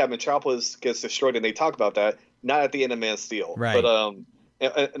 It's like, Metropolis gets destroyed, and they talk about that. Not at the end of Man of Steel. Right. But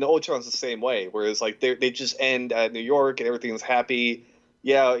and Ultron's the same way. Whereas like they just end at New York and everything's happy.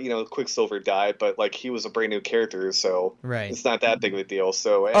 Yeah, Quicksilver died, but like he was a brand new character, so it's not that big of a deal.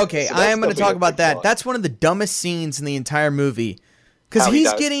 So okay, I am going to talk about that. That's one of the dumbest scenes in the entire movie, because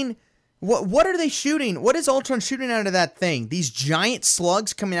he's getting. What are they shooting? What is Ultron shooting out of that thing? These giant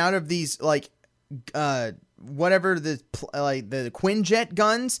slugs coming out of these whatever the Quinjet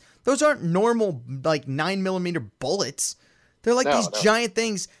guns. Those aren't normal 9mm bullets. They're these giant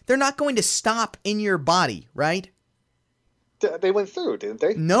things. They're not going to stop in your body, right? They went through, didn't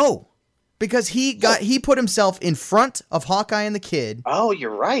they? No, because he put himself in front of Hawkeye and the kid. Oh,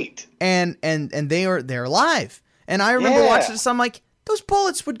 you're right. And they're alive. And I remember watching this. I'm like, those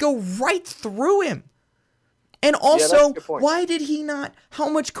bullets would go right through him. And also, why did he not? How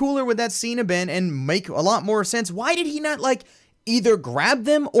much cooler would that scene have been and make a lot more sense? Why did he not either grab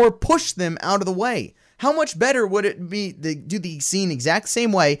them or push them out of the way? How much better would it be to do the scene exact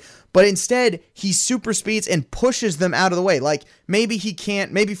same way, but instead he super speeds and pushes them out of the way? Maybe he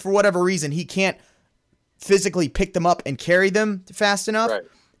can't, maybe for whatever reason, he can't physically pick them up and carry them fast enough,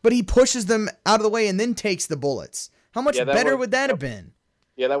 but he pushes them out of the way and then takes the bullets. How much better would that have been?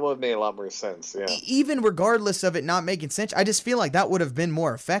 Yeah, that would have made a lot more sense, yeah. Even regardless of it not making sense, I just feel like that would have been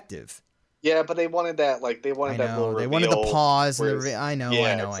more effective. Yeah, but they wanted that, that little reveal. They wanted the pause. I know.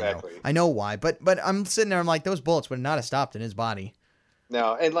 Exactly. I know why. But I'm sitting there, I'm like, those bullets would not have stopped in his body.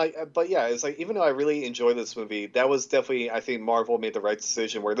 No, and but yeah, it's even though I really enjoy this movie, that was definitely, I think Marvel made the right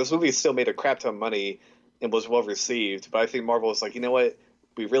decision, where this movie still made a crap ton of money and was well received, but I think Marvel was like, you know what?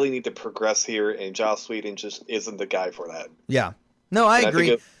 We really need to progress here, and Joss Whedon just isn't the guy for that. Yeah. No, I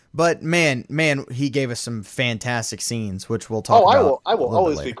agree. But man, he gave us some fantastic scenes, which we'll talk about. I will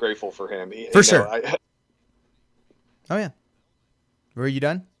always be grateful for him. For sure. Oh yeah. Were you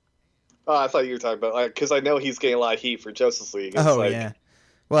done? I thought you were talking about because I know he's getting a lot of heat for Justice League. Yeah.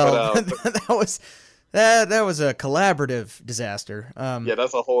 Well, that was a collaborative disaster. Yeah,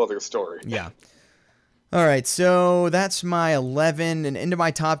 that's a whole other story. Yeah. All right, so that's my 11 and into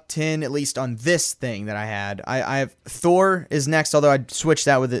my top 10, at least on this thing that I had. I have Thor is next, although I'd switch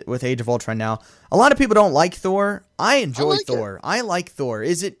that with Age of Ultron now. A lot of people don't like Thor. I enjoy Thor. I like Thor.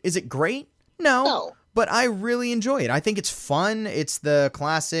 Is it great? No. But I really enjoy it. I think it's fun. It's the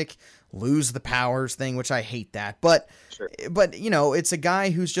classic lose the powers thing, which I hate that. But it's a guy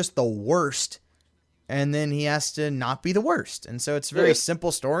who's just the worst. And then he has to not be the worst. And so it's a very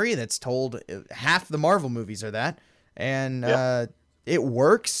simple story that's told. Half the Marvel movies are that. And it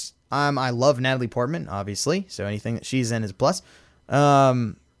works. I love Natalie Portman, obviously. So anything that she's in is a plus.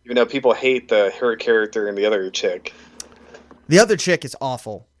 Even though people hate her character and the other chick. The other chick is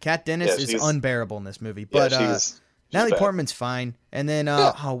awful. Kat Dennis is unbearable in this movie. But she's Natalie Portman's fine. And then,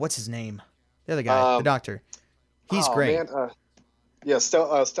 what's his name? The other guy, the doctor. He's great. Man,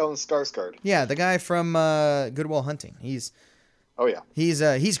 Stellan Skarsgård. Yeah, the guy from Good Will Hunting. He's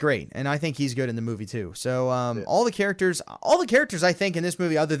great, and I think he's good in the movie too. So all the characters I think in this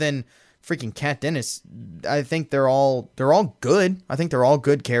movie, other than freaking Kat Dennis, I think they're all good. I think they're all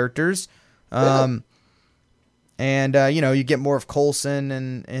good characters. And you get more of Coulson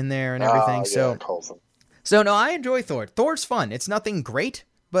in there and everything. Coulson. So no, I enjoy Thor. Thor's fun. It's nothing great,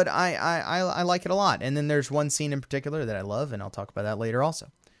 but I like it a lot. And then there's one scene in particular that I love, and I'll talk about that later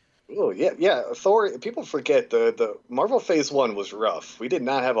also. Oh, yeah. Thor, people forget the Marvel Phase 1 was rough. We did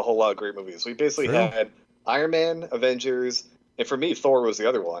not have a whole lot of great movies. We basically had Iron Man, Avengers, and for me, Thor was the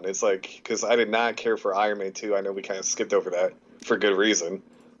other one. It's like, because I did not care for Iron Man 2. I know we kind of skipped over that for good reason.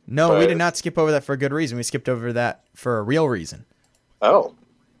 No, we did not skip over that for a good reason. We skipped over that for a real reason. Oh,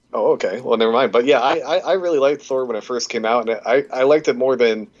 okay. Well, never mind. But yeah, I really liked Thor when it first came out, and I liked it more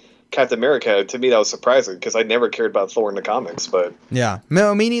than Captain America. To me, that was surprising because I never cared about Thor in the comics. But yeah,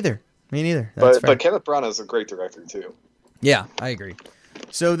 no, me neither. But Kenneth Branagh is a great director too. Yeah, I agree.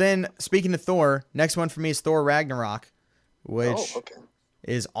 So then, speaking of Thor, next one for me is Thor Ragnarok, which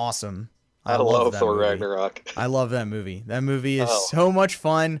is awesome. I love Thor Ragnarok. I love that movie. That movie is so much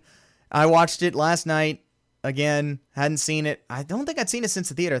fun. I watched it last night. Again, hadn't seen it. I don't think I'd seen it since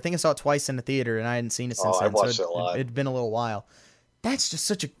the theater. I think I saw it twice in the theater, and I hadn't seen it since then. I watched it a lot. It'd been a little while. That's just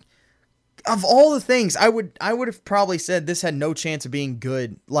such a... Of all the things, I would have probably said this had no chance of being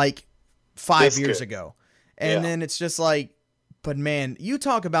good, like 5 years ago. And then it's just like, but man, you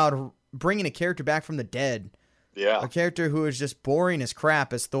talk about bringing a character back from the dead. Yeah. A character who is just boring as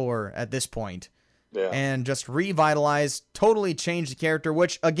crap as Thor at this point. Yeah. And just revitalize, totally change the character,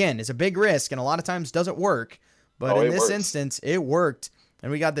 which, again, is a big risk and a lot of times doesn't work. But in this instance, it worked. And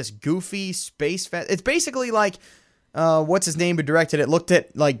we got this goofy space fest. It's basically like, what's his name who directed it, looked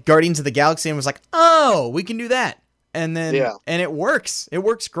at like Guardians of the Galaxy and was like, oh, we can do that. And then, and it works. It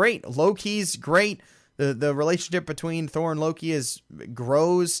works great. Loki's great. The relationship between Thor and Loki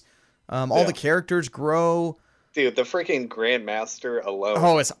grows. All the characters grow. Dude, the freaking Grandmaster alone.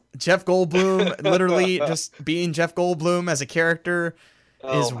 Oh, it's Jeff Goldblum. Literally, just being Jeff Goldblum as a character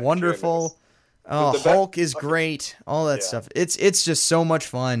is wonderful. Hulk is great. All that stuff. It's just so much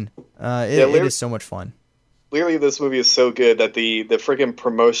fun. It is so much fun. Literally, this movie is so good that the freaking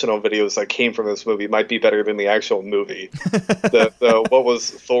promotional videos that came from this movie might be better than the actual movie. What was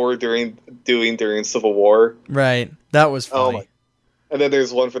Thor doing during Civil War? Right, that was funny. And then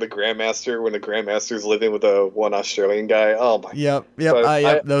there's one for the Grandmaster when the Grandmaster's living with one Australian guy. Oh my!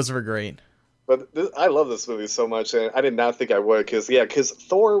 Yep. Those were great. But I love this movie so much, and I did not think I would because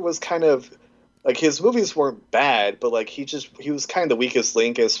Thor was kind of like his movies weren't bad, but like he was kind of the weakest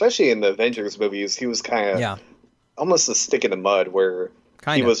link, especially in the Avengers movies. He was kind of almost a stick in the mud where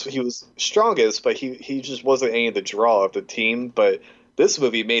he was strongest, but he just wasn't any of the draw of the team. But this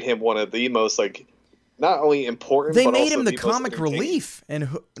movie made him one of the most like. Not only important, they but made also him the comic relief, and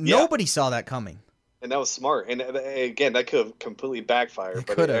nobody saw that coming. And that was smart. And again, that could have completely backfired,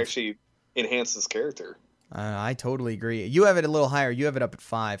 but it actually enhanced his character. I totally agree. You have it a little higher. You have it up at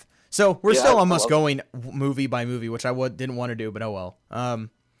 5. So we're still almost going movie by movie, which I didn't want to do, but oh well.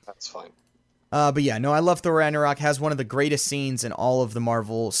 That's fine. But yeah, no, I love Thor Ragnarok. Has one of the greatest scenes in all of the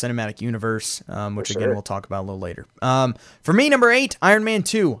Marvel Cinematic Universe, which again we'll talk about a little later. For me, number 8, Iron Man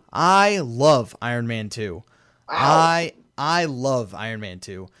 2. I love Iron Man 2. Wow. I love Iron Man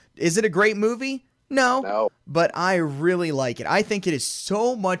 2. Is it a great movie? No, but I really like it. I think it is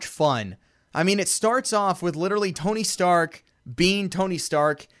so much fun. I mean, it starts off with literally Tony Stark being Tony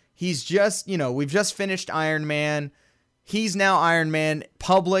Stark. He's just, we've just finished Iron Man. He's now Iron Man,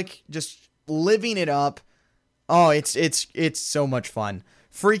 public, just living it up. Oh, it's so much fun.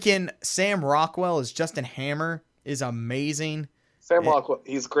 Freaking Sam Rockwell as Justin Hammer is amazing. Sam Rockwell,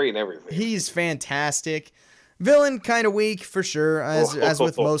 he's great in everything. He's fantastic. Villain kind of weak for sure, as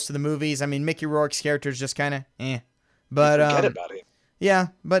with most of the movies. I mean, Mickey Rourke's character is just kind of but forget about it. Yeah,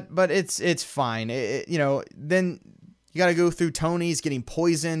 but it's fine. Then you got to go through Tony's getting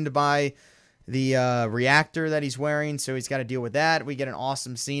poisoned by the reactor that he's wearing, so he's got to deal with that. We get an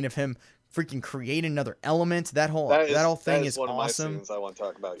awesome scene of him freaking creating another element. That whole thing is one awesome. Of my scenes I want to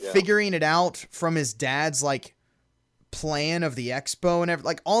talk about. Yeah. Figuring it out from his dad's plan of the expo and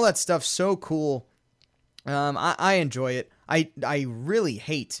everything, all that stuff, so cool. I enjoy it. I really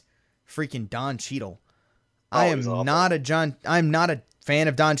hate freaking Don Cheadle. I'm not a fan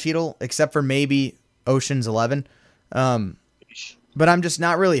of Don Cheadle except for maybe Ocean's 11. But I'm just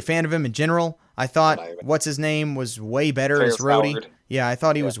not really a fan of him in general. I thought what's his name was way better as Rhodey. Howard. Yeah, I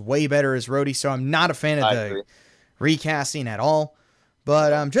thought he was way better as Rhodey, so I'm not a fan of the recasting at all.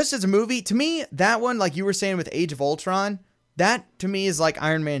 But just as a movie, to me, that one, like you were saying with Age of Ultron, that to me is like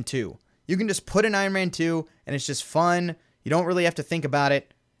Iron Man 2. You can just put in Iron Man 2 and it's just fun. You don't really have to think about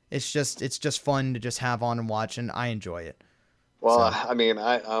it. It's just fun to just have on and watch, and I enjoy it. Well, so. I mean,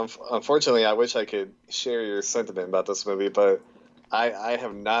 unfortunately, I wish I could share your sentiment about this movie, but I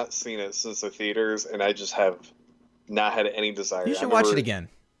have not seen it since the theaters, and I just have not had any desire. You should watch it again.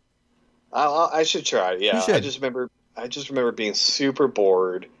 I should try. Yeah, I just remember being super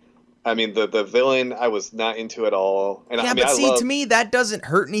bored. I mean, the villain I was not into at all. And to me that doesn't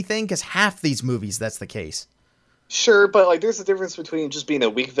hurt anything because half these movies that's the case. Sure, but there's a difference between just being a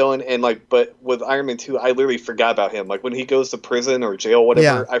weak villain and but with Iron Man 2, I literally forgot about him. Like when he goes to prison or jail,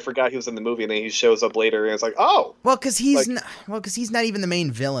 whatever, I forgot he was in the movie, and then he shows up later, and it's like, oh, because he's not even the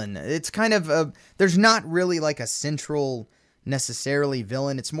main villain. It's kind of there's not really like a central necessarily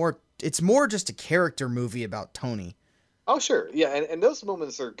villain. It's more just a character movie about Tony. Oh sure, yeah, and those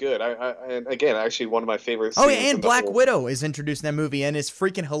moments are good. And again, actually, one of my favorite. Oh yeah, and Black Widow is introduced in that movie, and is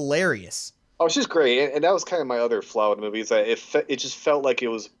freaking hilarious. Oh, she's great, and that was kind of my other flaw in the movie, is that it just felt like it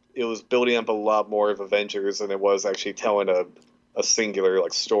was building up a lot more of Avengers than it was actually telling a singular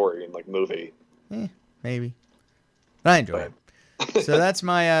story and movie. Maybe, but I enjoy it. So that's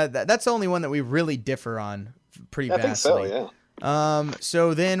my that's the only one that we really differ on pretty vastly. I think so, yeah.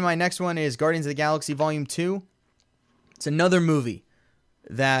 So then my next one is Guardians of the Galaxy Volume 2. It's another movie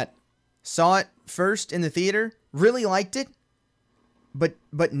that saw it first in the theater, really liked it.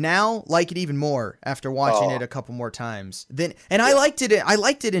 But now like it even more after watching it a couple more times. I liked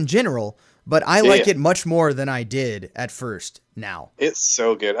it in general, but I like it much more than I did at first now. It's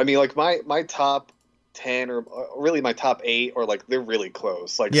so good. I mean, my top 10 or really my top 8 or they're really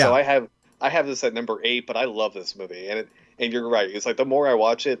close. So I have this at number 8, but I love this movie, and you're right. It's the more I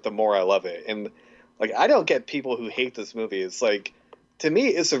watch it, the more I love it. And I don't get people who hate this movie. It's to me,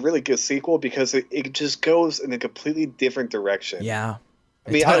 it's a really good sequel because it just goes in a completely different direction. Yeah. I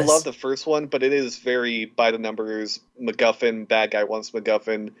mean, I love the first one, but it is very by the numbers. MacGuffin, bad guy wants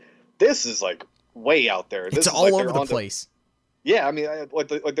MacGuffin. This is way out there. It's all over the place. Yeah, I mean,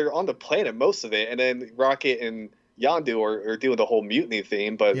 they're on the planet most of it, and then Rocket and Yondu are doing the whole mutiny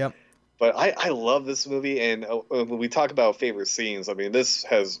theme. But but I love this movie, and when we talk about favorite scenes, I mean, this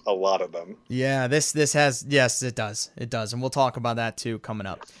has a lot of them. Yeah, this has, yes, it does, and we'll talk about that too coming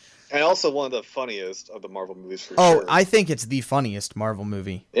up. And also one of the funniest of the Marvel movies for sure. Oh, I think it's the funniest Marvel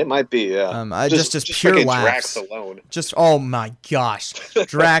movie. It might be, yeah. Just pure laughs. Drax alone. Oh my gosh.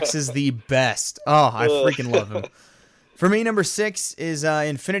 Drax is the best. Oh, I freaking love him. For me, number 6 is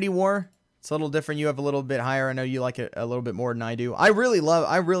Infinity War. It's a little different. You have a little bit higher. I know you like it a little bit more than I do. I really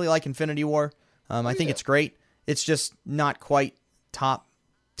like Infinity War. I think it's great. It's just not quite top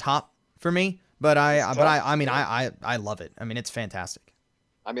for me, but I love it. I mean, it's fantastic.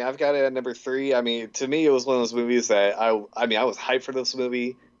 I mean, I've got it at number 3. I mean, to me, it was one of those movies that I was hyped for this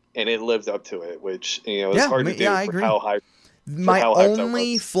movie, and it lived up to it, which is hard to do for how hyped. My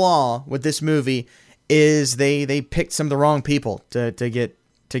only flaw with this movie is they picked some of the wrong people to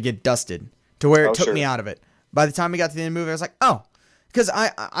get dusted to where it took me out of it. By the time we got to the end of the movie, I was like, oh, because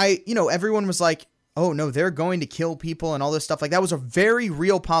I everyone was like, oh no, they're going to kill people and all this stuff. That was a very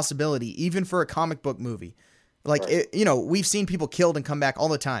real possibility, even for a comic book movie. We've seen people killed and come back all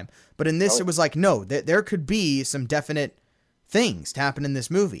the time. But in this, it was no, there could be some definite things to happen in this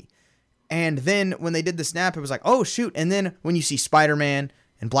movie. And then when they did the snap, it was oh, shoot. And then when you see Spider-Man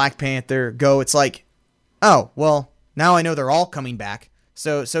and Black Panther go, it's oh, well, now I know they're all coming back.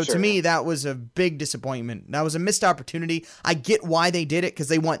 So Sure. to me, that was a big disappointment. That was a missed opportunity. I get why they did it, because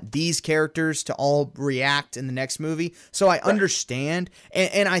they want these characters to all react in the next movie. So I understand,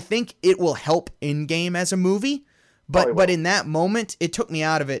 and I think it will help Endgame as a movie. But in that moment, it took me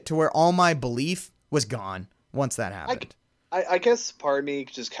out of it to where all my belief was gone once that happened. I guess part of me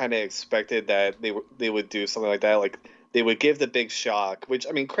just kind of expected that they would do something like that. Like, they would give the big shock, which,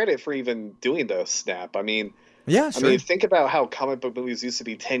 I mean, credit for even doing the snap. I mean, yeah, sure. I mean, think about how comic book movies used to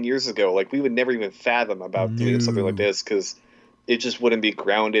be 10 years ago. Like, we would never even fathom about doing something like this, because it just wouldn't be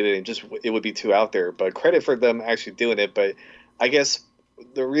grounded, and it would be too out there. But credit for them actually doing it. But I guess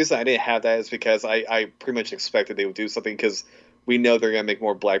the reason I didn't have that is because I pretty much expected they would do something, because we know they're going to make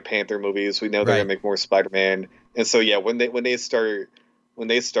more Black Panther movies. We know they're going to make more Spider-Man. And so, yeah, when they started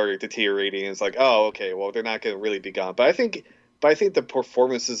deteriorating, it's like, oh, okay, well, they're not going to really be gone. But I think the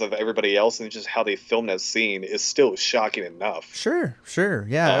performances of everybody else and just how they filmed that scene is still shocking enough. Sure.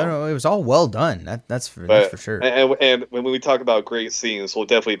 Yeah, I don't know, it was all well done. That's for sure. And when we talk about great scenes, we'll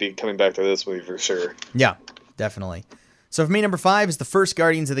definitely be coming back to this movie for sure. Yeah, definitely. So for me, number 5 is the first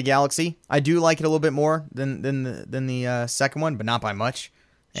Guardians of the Galaxy. I do like it a little bit more than the second one, but not by much.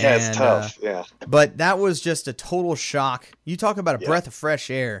 Yeah, it's tough. Yeah. But that was just a total shock. You talk about a breath of fresh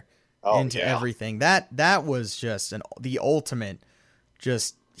air into everything. That was just the ultimate.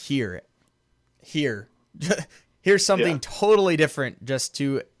 Just here's something totally different just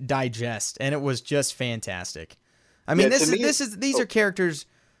to digest, and it was just fantastic. I mean, these are characters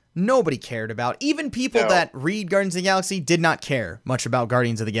nobody cared about. Even people that read Guardians of the Galaxy did not care much about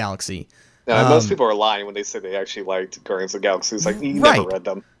Guardians of the Galaxy. No, most people are lying when they say they actually liked Guardians of the Galaxy. It's like, you never read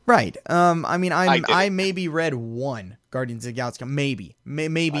them. Right. I mean, I maybe read one Guardians of the Galaxy,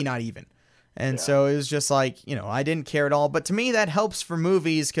 maybe not even. And so it was just like, I didn't care at all. But to me, that helps for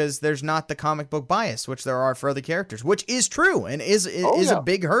movies, because there's not the comic book bias, which there are for other characters, which is true and is a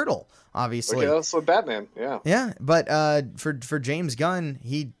big hurdle, obviously. Okay, that's with Batman, yeah. Yeah, but for James Gunn,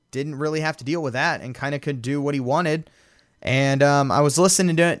 he didn't really have to deal with that and kind of could do what he wanted. And I was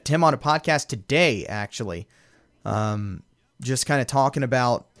listening to him on a podcast today, actually, just kind of talking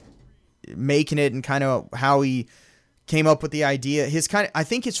about making it and kind of how he came up with the idea. I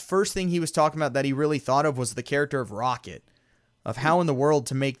think his first thing he was talking about that he really thought of was the character of Rocket, of how in the world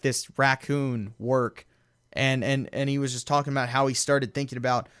to make this raccoon work, and he was just talking about how he started thinking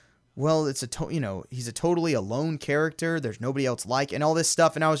about, well, he's a totally alone character. There's nobody else like, and all this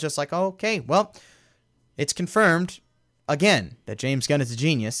stuff. And I was just like, oh, okay, well, it's confirmed again that James Gunn is a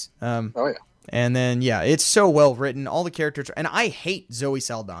genius. And then, it's so well written. All the characters, and I hate Zoe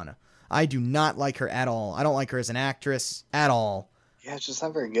Saldana. I do not like her at all. I don't like her as an actress at all. Yeah, it's just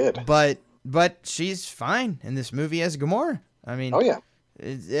not very good. But she's fine in this movie as Gamora. I mean,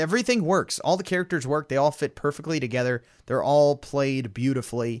 everything works. All the characters work. They all fit perfectly together. They're all played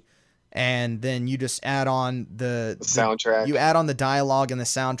beautifully. And then you just add on the soundtrack. You add on the dialogue and the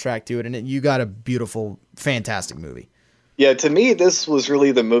soundtrack to it, and you got a beautiful, fantastic movie. Yeah, to me, this was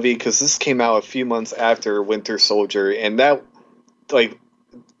really the movie, because this came out a few months after Winter Soldier, and that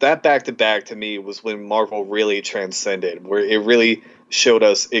back-to-back to me was when Marvel really transcended, where it really showed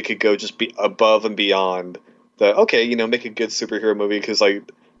us it could go just be above and beyond make a good superhero movie, because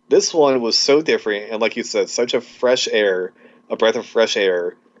this one was so different, and like you said, such a breath of fresh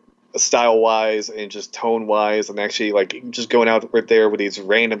air, style-wise and just tone-wise, and actually just going out right there with these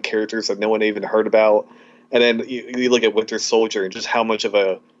random characters that no one even heard about. And then you look at Winter Soldier and just how much of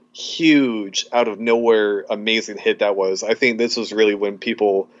a huge, out of nowhere, amazing hit that was. I think this was really when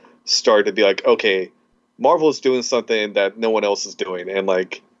people started to be like, okay, Marvel is doing something that no one else is doing, and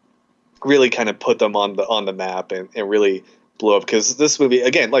really kind of put them on the map and really blew up. Because this movie,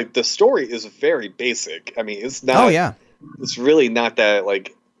 again, the story is very basic. I mean, it's not. Oh yeah. It's really not that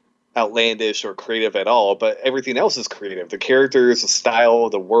outlandish or creative at all, but everything else is creative. The characters, the style,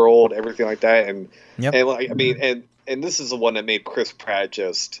 the world, everything like that. And this is the one that made Chris Pratt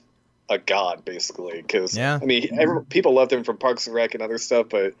just a god, basically. Because people loved him from Parks and Rec and other stuff,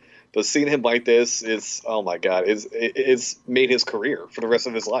 but seeing him like this is, oh my god, it's made his career for the rest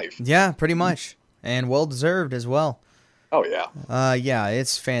of his life. Yeah, pretty much, and well deserved as well. Oh yeah.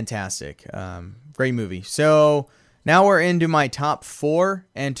 It's fantastic. Great movie. So now we're into my top 4,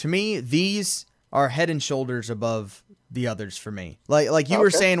 and to me, these are head and shoulders above the others for me. Like you were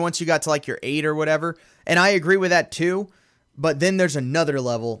saying, once you got to your 8 or whatever, and I agree with that too. But then there's another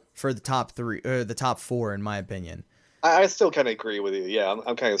level for the top 3, the top 4, in my opinion. I still kind of agree with you. Yeah,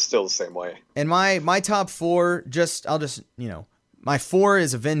 I'm kind of still the same way. And my top 4, my 4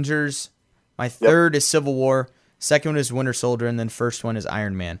 is Avengers, my third is Civil War, second one is Winter Soldier, and then first one is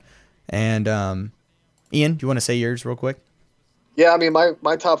Iron Man. And Ian, do you want to say yours real quick? Yeah, I mean,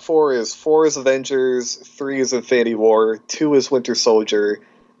 my top four is Avengers, three is Infinity War, two is Winter Soldier,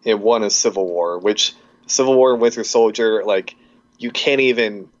 and one is Civil War. Which Civil War and Winter Soldier, like, you can't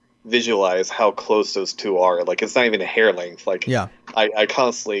even visualize how close those two are. Like, it's not even a hair length. Like, Yeah. I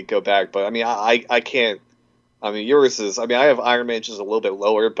constantly go back, but I mean, I can't. I mean, yours is. I mean, I have Iron Man just a little bit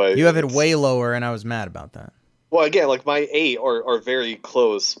lower, but You have it way lower, and I was mad about that. well, again, like my eight are very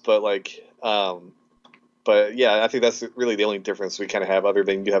close, but like, but yeah, I think that's really the only difference we kind of have, other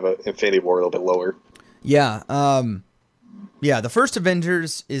than you have a Infinity War a little bit lower. Yeah. Yeah. The first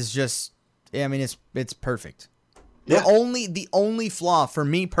Avengers is just. I mean, it's perfect. Yeah. The only flaw for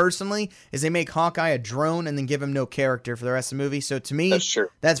me personally is they make Hawkeye a drone and then give him no character for the rest of the movie. So to me, That's true.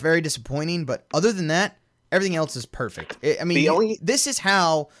 That's very disappointing. But other than that, everything else is perfect. I mean, this is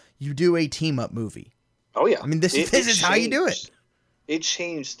how you do a team up movie. Oh yeah. I mean, this is how you do it. It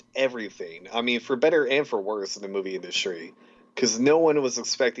changed everything. I mean, for better and for worse in the movie industry, because no one was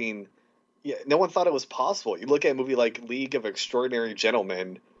expecting. Yeah, no one thought it was possible. You look at a movie like League of Extraordinary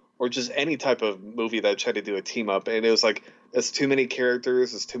Gentlemen, or just any type of movie that tried to do a team up, and it was like, it's too many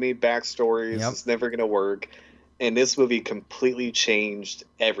characters, it's too many backstories, It's never gonna work. And this movie completely changed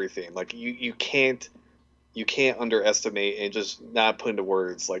everything. Like you can't underestimate and just not put into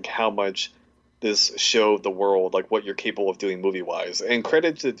words like how much this showed the world like what you're capable of doing movie wise. And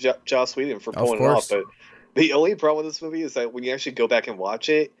credit to Joss Whedon for pulling it off. But the only problem with this movie is that when you actually go back and watch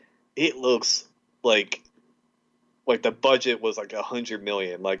it, it looks like the budget was like $100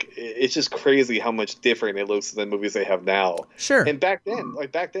 million. Like it's just crazy how much different it looks than movies they have now. Sure. And back then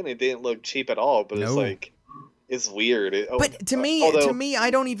it didn't look cheap at all. But it's like, it's weird. But to me,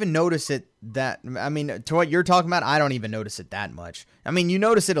 I don't even notice it that. I mean, to what you're talking about, I don't even notice it that much. I mean, you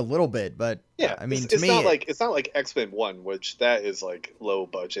notice it a little bit, but yeah. I mean, it's not like X-Men 1, which that is like low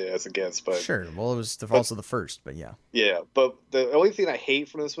budget as it gets. But sure, well, it was also the first, but yeah. Yeah, but the only thing I hate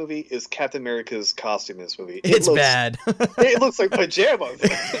from this movie is Captain America's costume in this movie. It's bad. It looks like pajamas.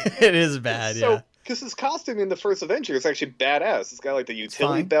 It is bad, yeah. Because his costume in the first Avenger is actually badass. It's got like the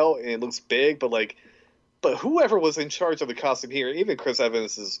utility belt and it looks big, but whoever was in charge of the costume here, even Chris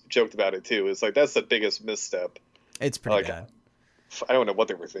Evans has joked about it too. It's like, that's the biggest misstep. It's pretty bad. I don't know what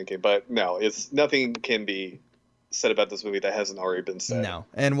they were thinking, but no, nothing can be said about this movie that hasn't already been said. No,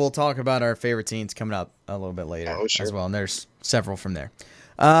 and we'll talk about our favorite scenes coming up a little bit later as well, and there's several from there.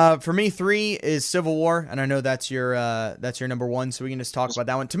 For me, 3 is Civil War, and I know that's your number 1, so we can just talk about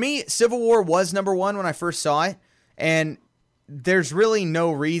that one. To me, Civil War was number 1 when I first saw it, and there's really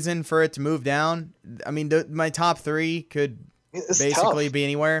no reason for it to move down. I mean, my top 3 could basically be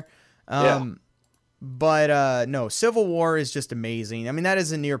anywhere. But no, Civil War is just amazing. I mean, that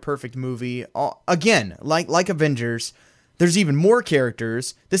is a near perfect movie. Again, like Avengers, there's even more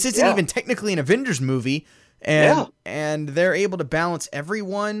characters. This isn't even technically an Avengers movie, and they're able to balance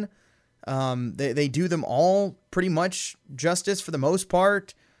everyone. They do them all pretty much justice for the most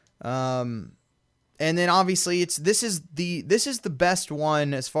part. And then obviously this is the best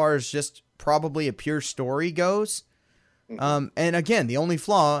one as far as just probably a pure story goes. And again, the only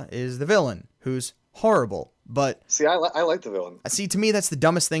flaw is the villain, who's horrible. But see, I like the villain. See, to me, that's the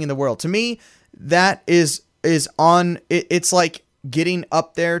dumbest thing in the world. To me, that is on. It's like getting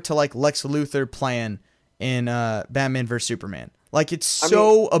up there to like Lex Luthor plan in Batman vs Superman. Like it's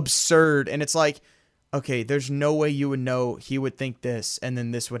so absurd, and it's like, okay, there's no way you would know he would think this, and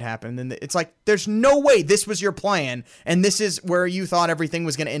then this would happen. And then it's like, there's no way this was your plan, and this is where you thought everything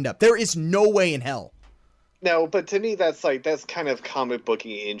was going to end up. There is no way in hell. No, but to me, that's kind of comic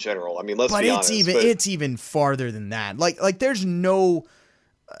booky in general. I mean, let's be honest. It's even farther than that. Like there's no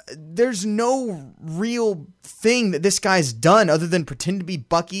real thing that this guy's done other than pretend to be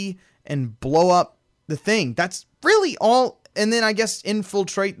Bucky and blow up the thing. That's really all. And then I guess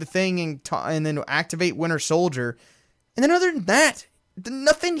infiltrate the thing and then activate Winter Soldier. And then other than that,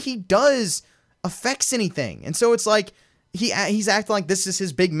 nothing he does affects anything. And so it's like he's acting like this is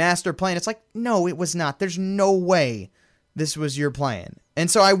his big master plan. It's like, no, it was not. There's no way this was your plan. And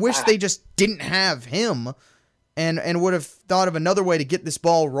so I wish they just didn't have him and would have thought of another way to get this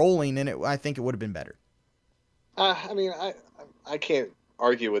ball rolling, and I think it would have been better. I mean, I can't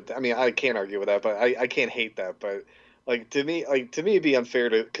argue with that. I mean, I can't argue with that, but I can't hate that. But to me, it'd be unfair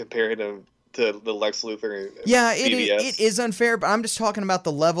to compare him to the Lex Luthor. Yeah, it is unfair, but I'm just talking about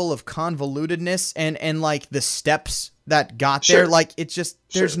the level of convolutedness and like the steps that got there. Like it's just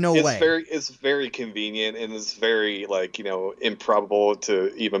there's no way. It's very convenient and it's very improbable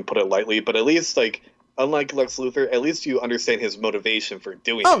to even put it lightly. But at least unlike Lex Luthor, at least you understand his motivation for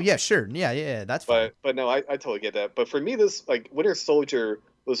doing it. Oh yeah, sure, yeah, that's fine. But no, I totally get that. But for me, this Winter Soldier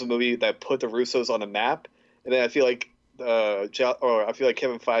was a movie that put the Russos on a map, and then I feel like or I feel like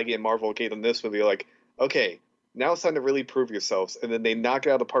Kevin Feige and Marvel gave them this movie, like, okay, now it's time to really prove yourselves, and then they knock it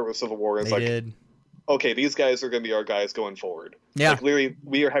out of the park with Civil War. And it's They like, did. okay, these guys are going to be our guys going forward. Yeah. Like, literally,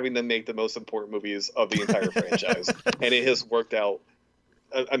 we are having them make the most important movies of the entire franchise, and it has worked out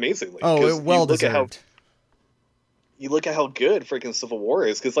amazingly. Oh, well deserved. You look at how good freaking Civil War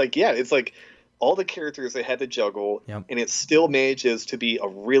is, because, like, yeah, it's like all the characters they had to juggle, Yep. and it still manages to be a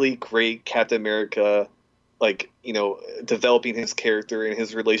really great Captain America, like, you know, developing his character and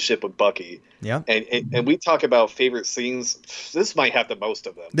his relationship with Bucky. Yeah. And we talk about favorite scenes. This might have the most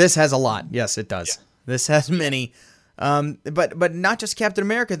of them. This has a lot. Yes, it does. Yeah. This has many. But not just Captain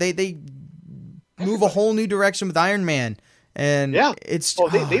America. They move a whole new direction with Iron Man. And yeah, it's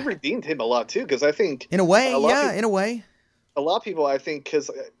they redeemed him a lot too, because I think in a way, in a way, a lot of people, I think, because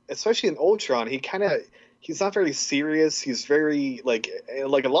especially in Ultron, he's not very serious. He's very like a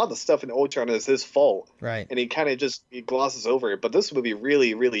lot of the stuff in Ultron is his fault, right? And he kind of just glosses over it. But this movie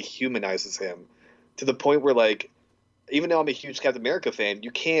really, really humanizes him to the point where, like, even though I'm a huge Captain America fan,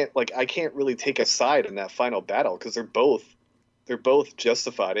 I can't really take a side in that final battle, because they're both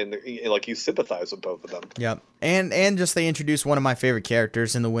justified, and like, you sympathize with both of them. Yep. And just they introduced one of my favorite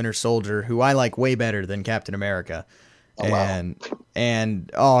characters in the Winter Soldier, who I like way better than Captain America. Oh, wow.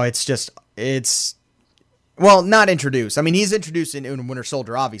 It's well, not introduced. I mean, he's introduced in Winter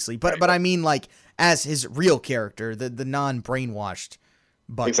Soldier, obviously, but I mean, like, as his real character, the non-brainwashed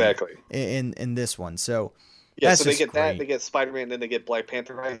Bucky. Exactly. In this one. So yeah, that's so they get great. that, they get Spider-Man, then they get Black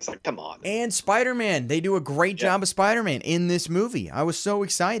Panther, right? It's like, come on. And Spider-Man. They do a great job of Spider-Man in this movie. I was so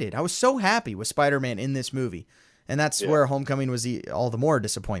excited. I was so happy with Spider-Man in this movie. And that's where Homecoming was all the more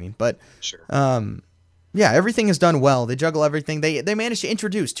disappointing. But sure. Yeah, everything is done well. They juggle everything. They managed to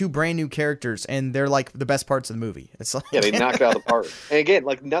introduce 2 brand new characters, and they're like the best parts of the movie. It's like, yeah, they knock it out of the park. And again,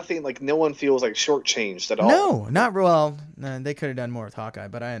 like, nothing, like, no one feels like shortchanged at all. No, not well. They could have done more with Hawkeye,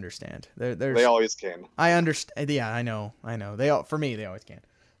 but I understand. They always can. I understand. Yeah, I know. For me, they always can.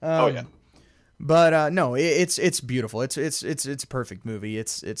 Oh yeah. But no, it's beautiful. It's a perfect movie.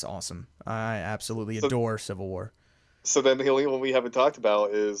 It's awesome. I absolutely adore Civil War. So then the only one we haven't talked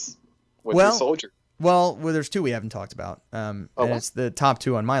about is Winter Soldier. Well, there's 2 we haven't talked about. And it's the top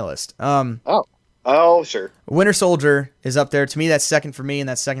 2 on my list. Oh, sure. Winter Soldier is up there. To me, that's second for me, and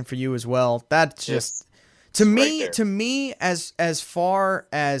that's second for you as well. That's just to me as far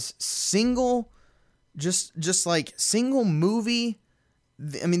as single, just like single movie.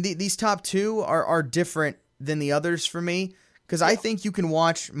 I mean, these top 2 are different than the others for me, because I think you can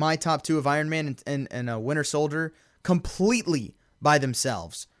watch my top 2 of Iron Man and Winter Soldier completely by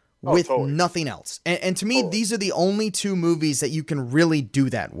themselves. With totally. Nothing else. And to me, these are the only 2 movies that you can really do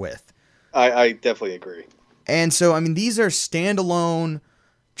that with. I definitely agree. And so, I mean, these are standalone,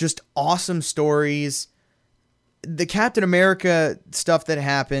 just awesome stories. The Captain America stuff that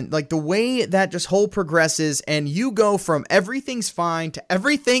happened, like the way that just whole progresses, and you go from everything's fine to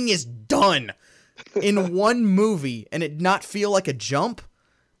everything is done in one movie, and it not feel like a jump,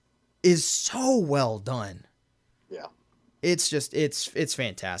 is so well done. Yeah. It's just, it's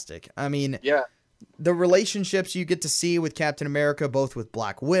fantastic. I mean, yeah, the relationships you get to see with Captain America, both with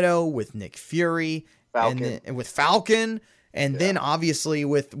Black Widow, with Nick Fury, and with Falcon, and then obviously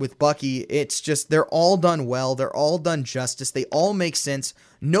with Bucky, it's just, they're all done well. They're all done justice. They all make sense.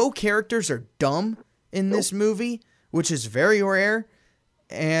 No characters are dumb in this movie, which is very rare.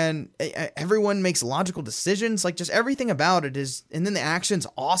 And everyone makes logical decisions. Like, just everything about it is, and then the action's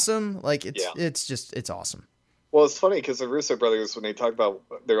awesome. Like, it's awesome. Well, it's funny because the Russo brothers, when they talk about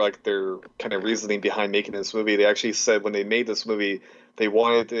their kind of reasoning behind making this movie, they actually said when they made this movie, they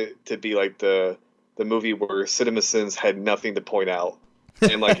wanted it to be like the movie where CinemaSins had nothing to point out.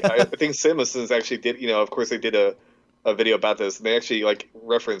 And like, I think CinemaSins actually did, of course they did a video about this, and they actually like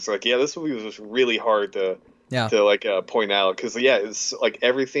referenced like, yeah, this movie was really hard to point out, because it's like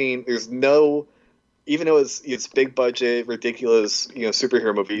everything. There's no, even though it's big budget, ridiculous,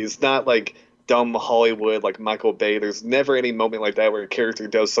 superhero movie, it's not like dumb Hollywood like Michael Bay. There's never any moment like that where a character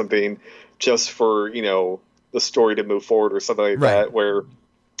does something just for the story to move forward or something like that, where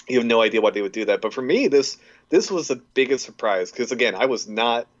you have no idea why they would do that. But for me, this was the biggest surprise, because again, I was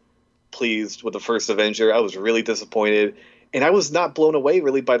not pleased with the first Avenger. I was really disappointed, and I was not blown away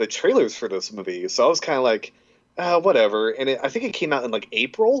really by the trailers for this movie. So I was kind of like, whatever. And I think it came out in like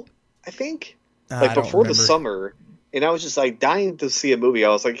April, I think, like before the summer. And I was just like dying to see a movie. I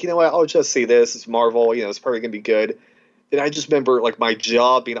was like, you know what? I'll just see this. It's Marvel. It's probably going to be good. And I just remember like my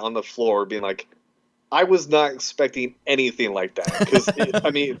jaw being on the floor, being like, I was not expecting anything like that. Because,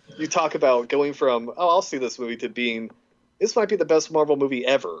 I mean, you talk about going from, I'll see this movie, to being, this might be the best Marvel movie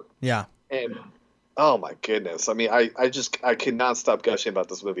ever. Yeah. And Oh my goodness! I mean, I could not stop gushing about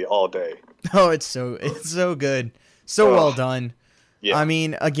this movie all day. Oh, it's so good, so well Ugh, done. I yeah.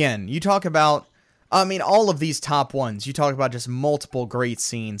 mean, again, you talk about, I mean, all of these top ones. You talk about just multiple great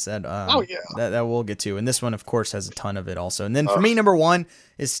scenes that Oh yeah. that we'll get to, and this one, of course, has a ton of it also. And then for me, Ugh. number one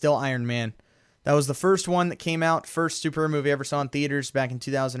is still Iron Man. That was the first one that came out, first superhero movie I ever saw in theaters back in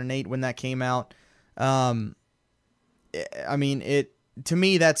 2008 when that came out. Um, I mean, it to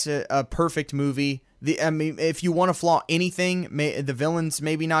me that's a perfect movie. I mean, if you want to flaw anything, the villain's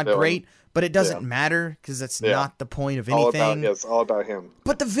maybe not Villain. great, but it Yeah. doesn't matter because that's Yeah. not the point of All about anything. yeah, it's all about him.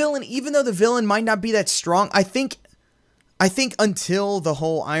 But the villain, even though the villain might not be that strong, I think until the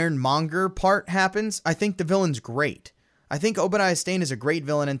whole Ironmonger part happens, I think the villain's great. I think Obadiah Stane is a great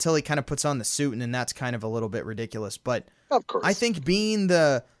villain until he kind of puts on the suit, and then that's kind of a little bit ridiculous. But Of course. I think being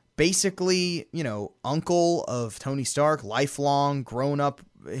the basically, uncle of Tony Stark, lifelong, grown up,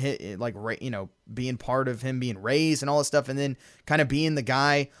 like, being part of him being raised and all this stuff, and then kind of being the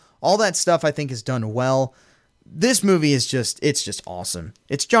guy, all that stuff I think is done well. This movie is it's just awesome.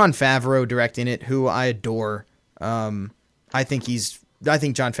 It's Jon Favreau directing it, who I adore. I think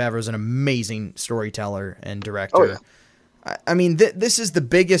Jon Favreau is an amazing storyteller and director. Oh, yeah. I mean, this is the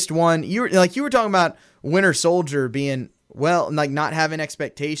biggest one. You were talking about Winter Soldier being, well, like, not having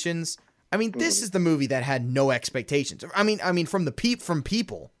expectations. I mean, this is the movie that had no expectations. I mean, from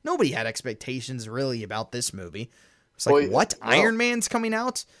people, nobody had expectations really about this movie. It's like, Well, what? no. Iron Man's coming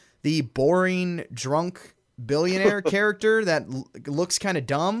out? The boring, drunk billionaire character that looks kind of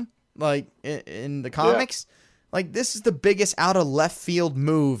dumb, like in the comics. Like, this is the biggest out of left field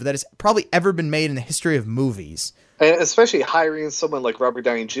move that has probably ever been made in the history of movies. And especially hiring someone like Robert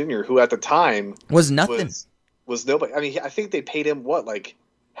Downey Jr., who at the time Was nothing. was nobody. I mean, I think they paid him what, like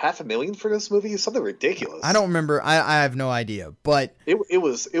 $500,000 for this movie, something ridiculous. I don't remember. I have no idea. But It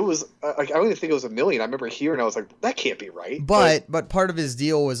was like, I don't even think it was $1 million. I remember hearing, I was like, that can't be right. but part of his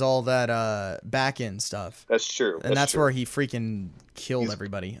deal was all that back end stuff, That's true. and that's true. where he freaking killed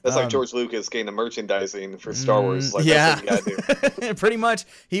everybody. That's like George Lucas getting the merchandising for Star Wars. Like, yeah, that's what you gotta do. pretty much.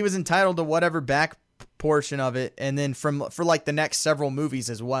 He was entitled to whatever back portion of it, and then for like the next several movies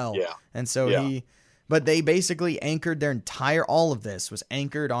as well. Yeah. And so Yeah. but they basically anchored all of this was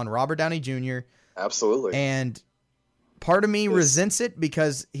anchored on Robert Downey Jr. Absolutely. And part of me resents it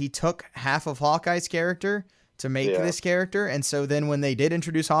because he took half of Hawkeye's character to make this character. And so then when they did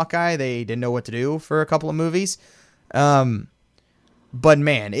introduce Hawkeye, they didn't know what to do for a couple of movies. But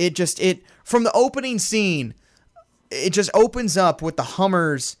man, from the opening scene, it just opens up with the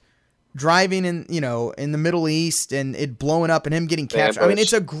Hummers driving in the Middle East and it blowing up and him getting captured. I mean,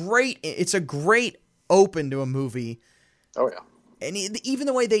 it's a great open to a movie. Oh yeah. And even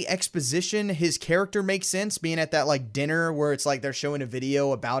the way they exposition his character makes sense, being at that like dinner where it's like they're showing a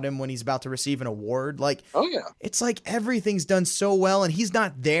video about him when he's about to receive an award. Like, Oh yeah. it's like everything's done so well, and he's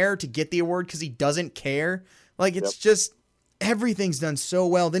not there to get the award because he doesn't care. Like, it's just everything's done so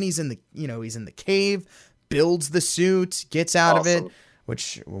well. Then he's in the cave, builds the suit, gets out of it,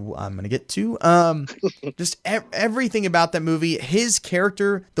 which I'm gonna get to. Just everything about that movie, his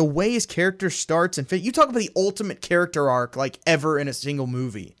character, the way his character starts and fit. You talk about the ultimate character arc like ever in a single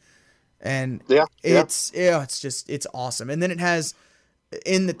movie, and it's awesome. And then it has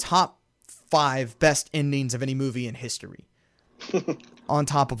in the top 5 best endings of any movie in history. On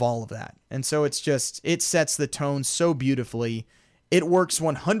top of all of that, and so it sets the tone so beautifully. It works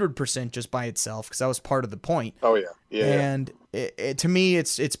 100% just by itself because that was part of the point. Oh yeah. Yeah. And to me,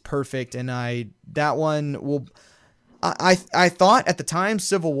 it's perfect. And I thought at the time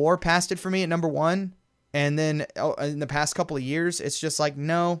Civil War passed it for me at number 1, and then in the past couple of years, it's just like,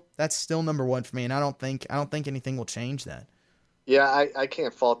 no, that's still number 1 for me. And I don't think anything will change that. Yeah, I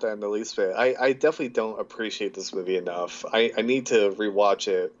can't fault that in the least bit. I definitely don't appreciate this movie enough. I need to rewatch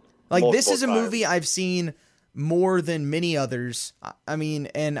it. Like, this is a times. movie I've seen more than many others. I mean,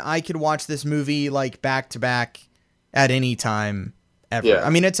 and I could watch this movie like back to back at any time ever. Yeah. I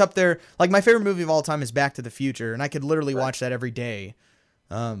mean, it's up there. Like, my favorite movie of all time is Back to the Future, and I could literally watch that every day.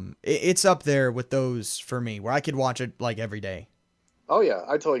 It's up there with those for me, where I could watch it like every day. Oh yeah,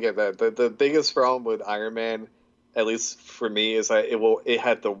 I totally get that. The biggest problem with Iron Man, at least for me, is that it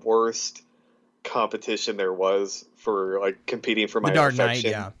had the worst competition there was for like competing for my The Dark Knight,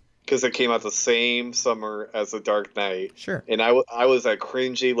 affection. yeah. Because it came out the same summer as The Dark Knight. Sure. And I was that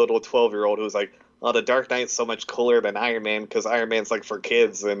cringy little 12-year-old who was like, oh, The Dark Knight's so much cooler than Iron Man because Iron Man's like for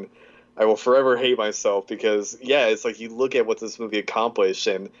kids. And I will forever hate myself because, yeah, it's like you look at what this movie accomplished.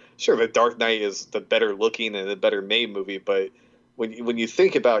 And sure, The Dark Knight is the better looking and the better made movie. But when you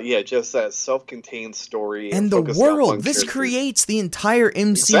think about just that self-contained story and the world, this creates the entire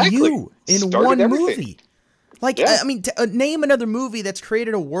MCU in one movie. Like, I mean, name another movie that's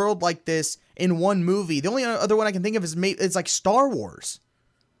created a world like this in one movie. The only other one I can think of is like Star Wars.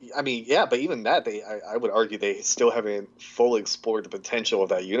 I mean, yeah, but even that, I would argue they still haven't fully explored the potential of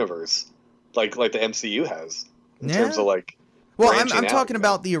that universe, like the MCU has in terms of like. Well, I'm talking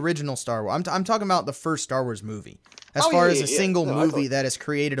about the original Star Wars. I'm talking about the first Star Wars movie. As far as a single movie that has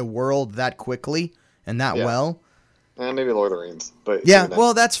created a world that quickly and that well. Maybe Lord of the Rings, but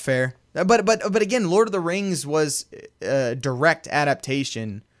well, that's fair. But again, Lord of the Rings was a direct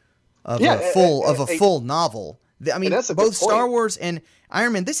adaptation of a full novel. I mean, both Star Wars and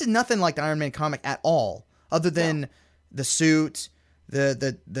Iron Man. This is nothing like the Iron Man comic at all, other than the suit,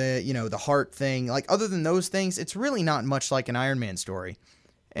 the heart thing. Like, other than those things, it's really not much like an Iron Man story,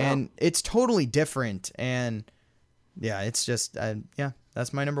 and it's totally different. And it's just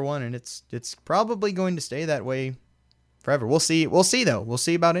that's my number one, and it's probably going to stay that way forever. We'll see though. We'll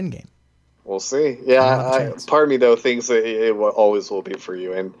see about Endgame. We'll see. Yeah, part of me though thinks that it always will be for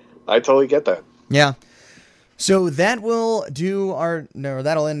you, and I totally get that. Yeah. So that will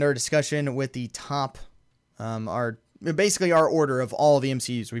that'll end our discussion with the top, our order of all the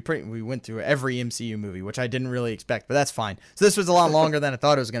MCUs. We went through every MCU movie, which I didn't really expect, but that's fine. So this was a lot longer than I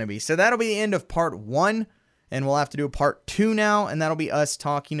thought it was going to be. So that'll be the end of part 1, and we'll have to do a part 2 now, and that'll be us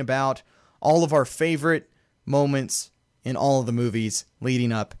talking about all of our favorite moments in all of the movies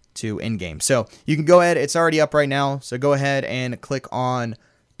leading up to Endgame. So you can go ahead, it's already up right now, so go ahead and click on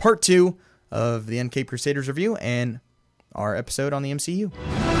part 2 of the MK Crusaders review and our episode on the MCU.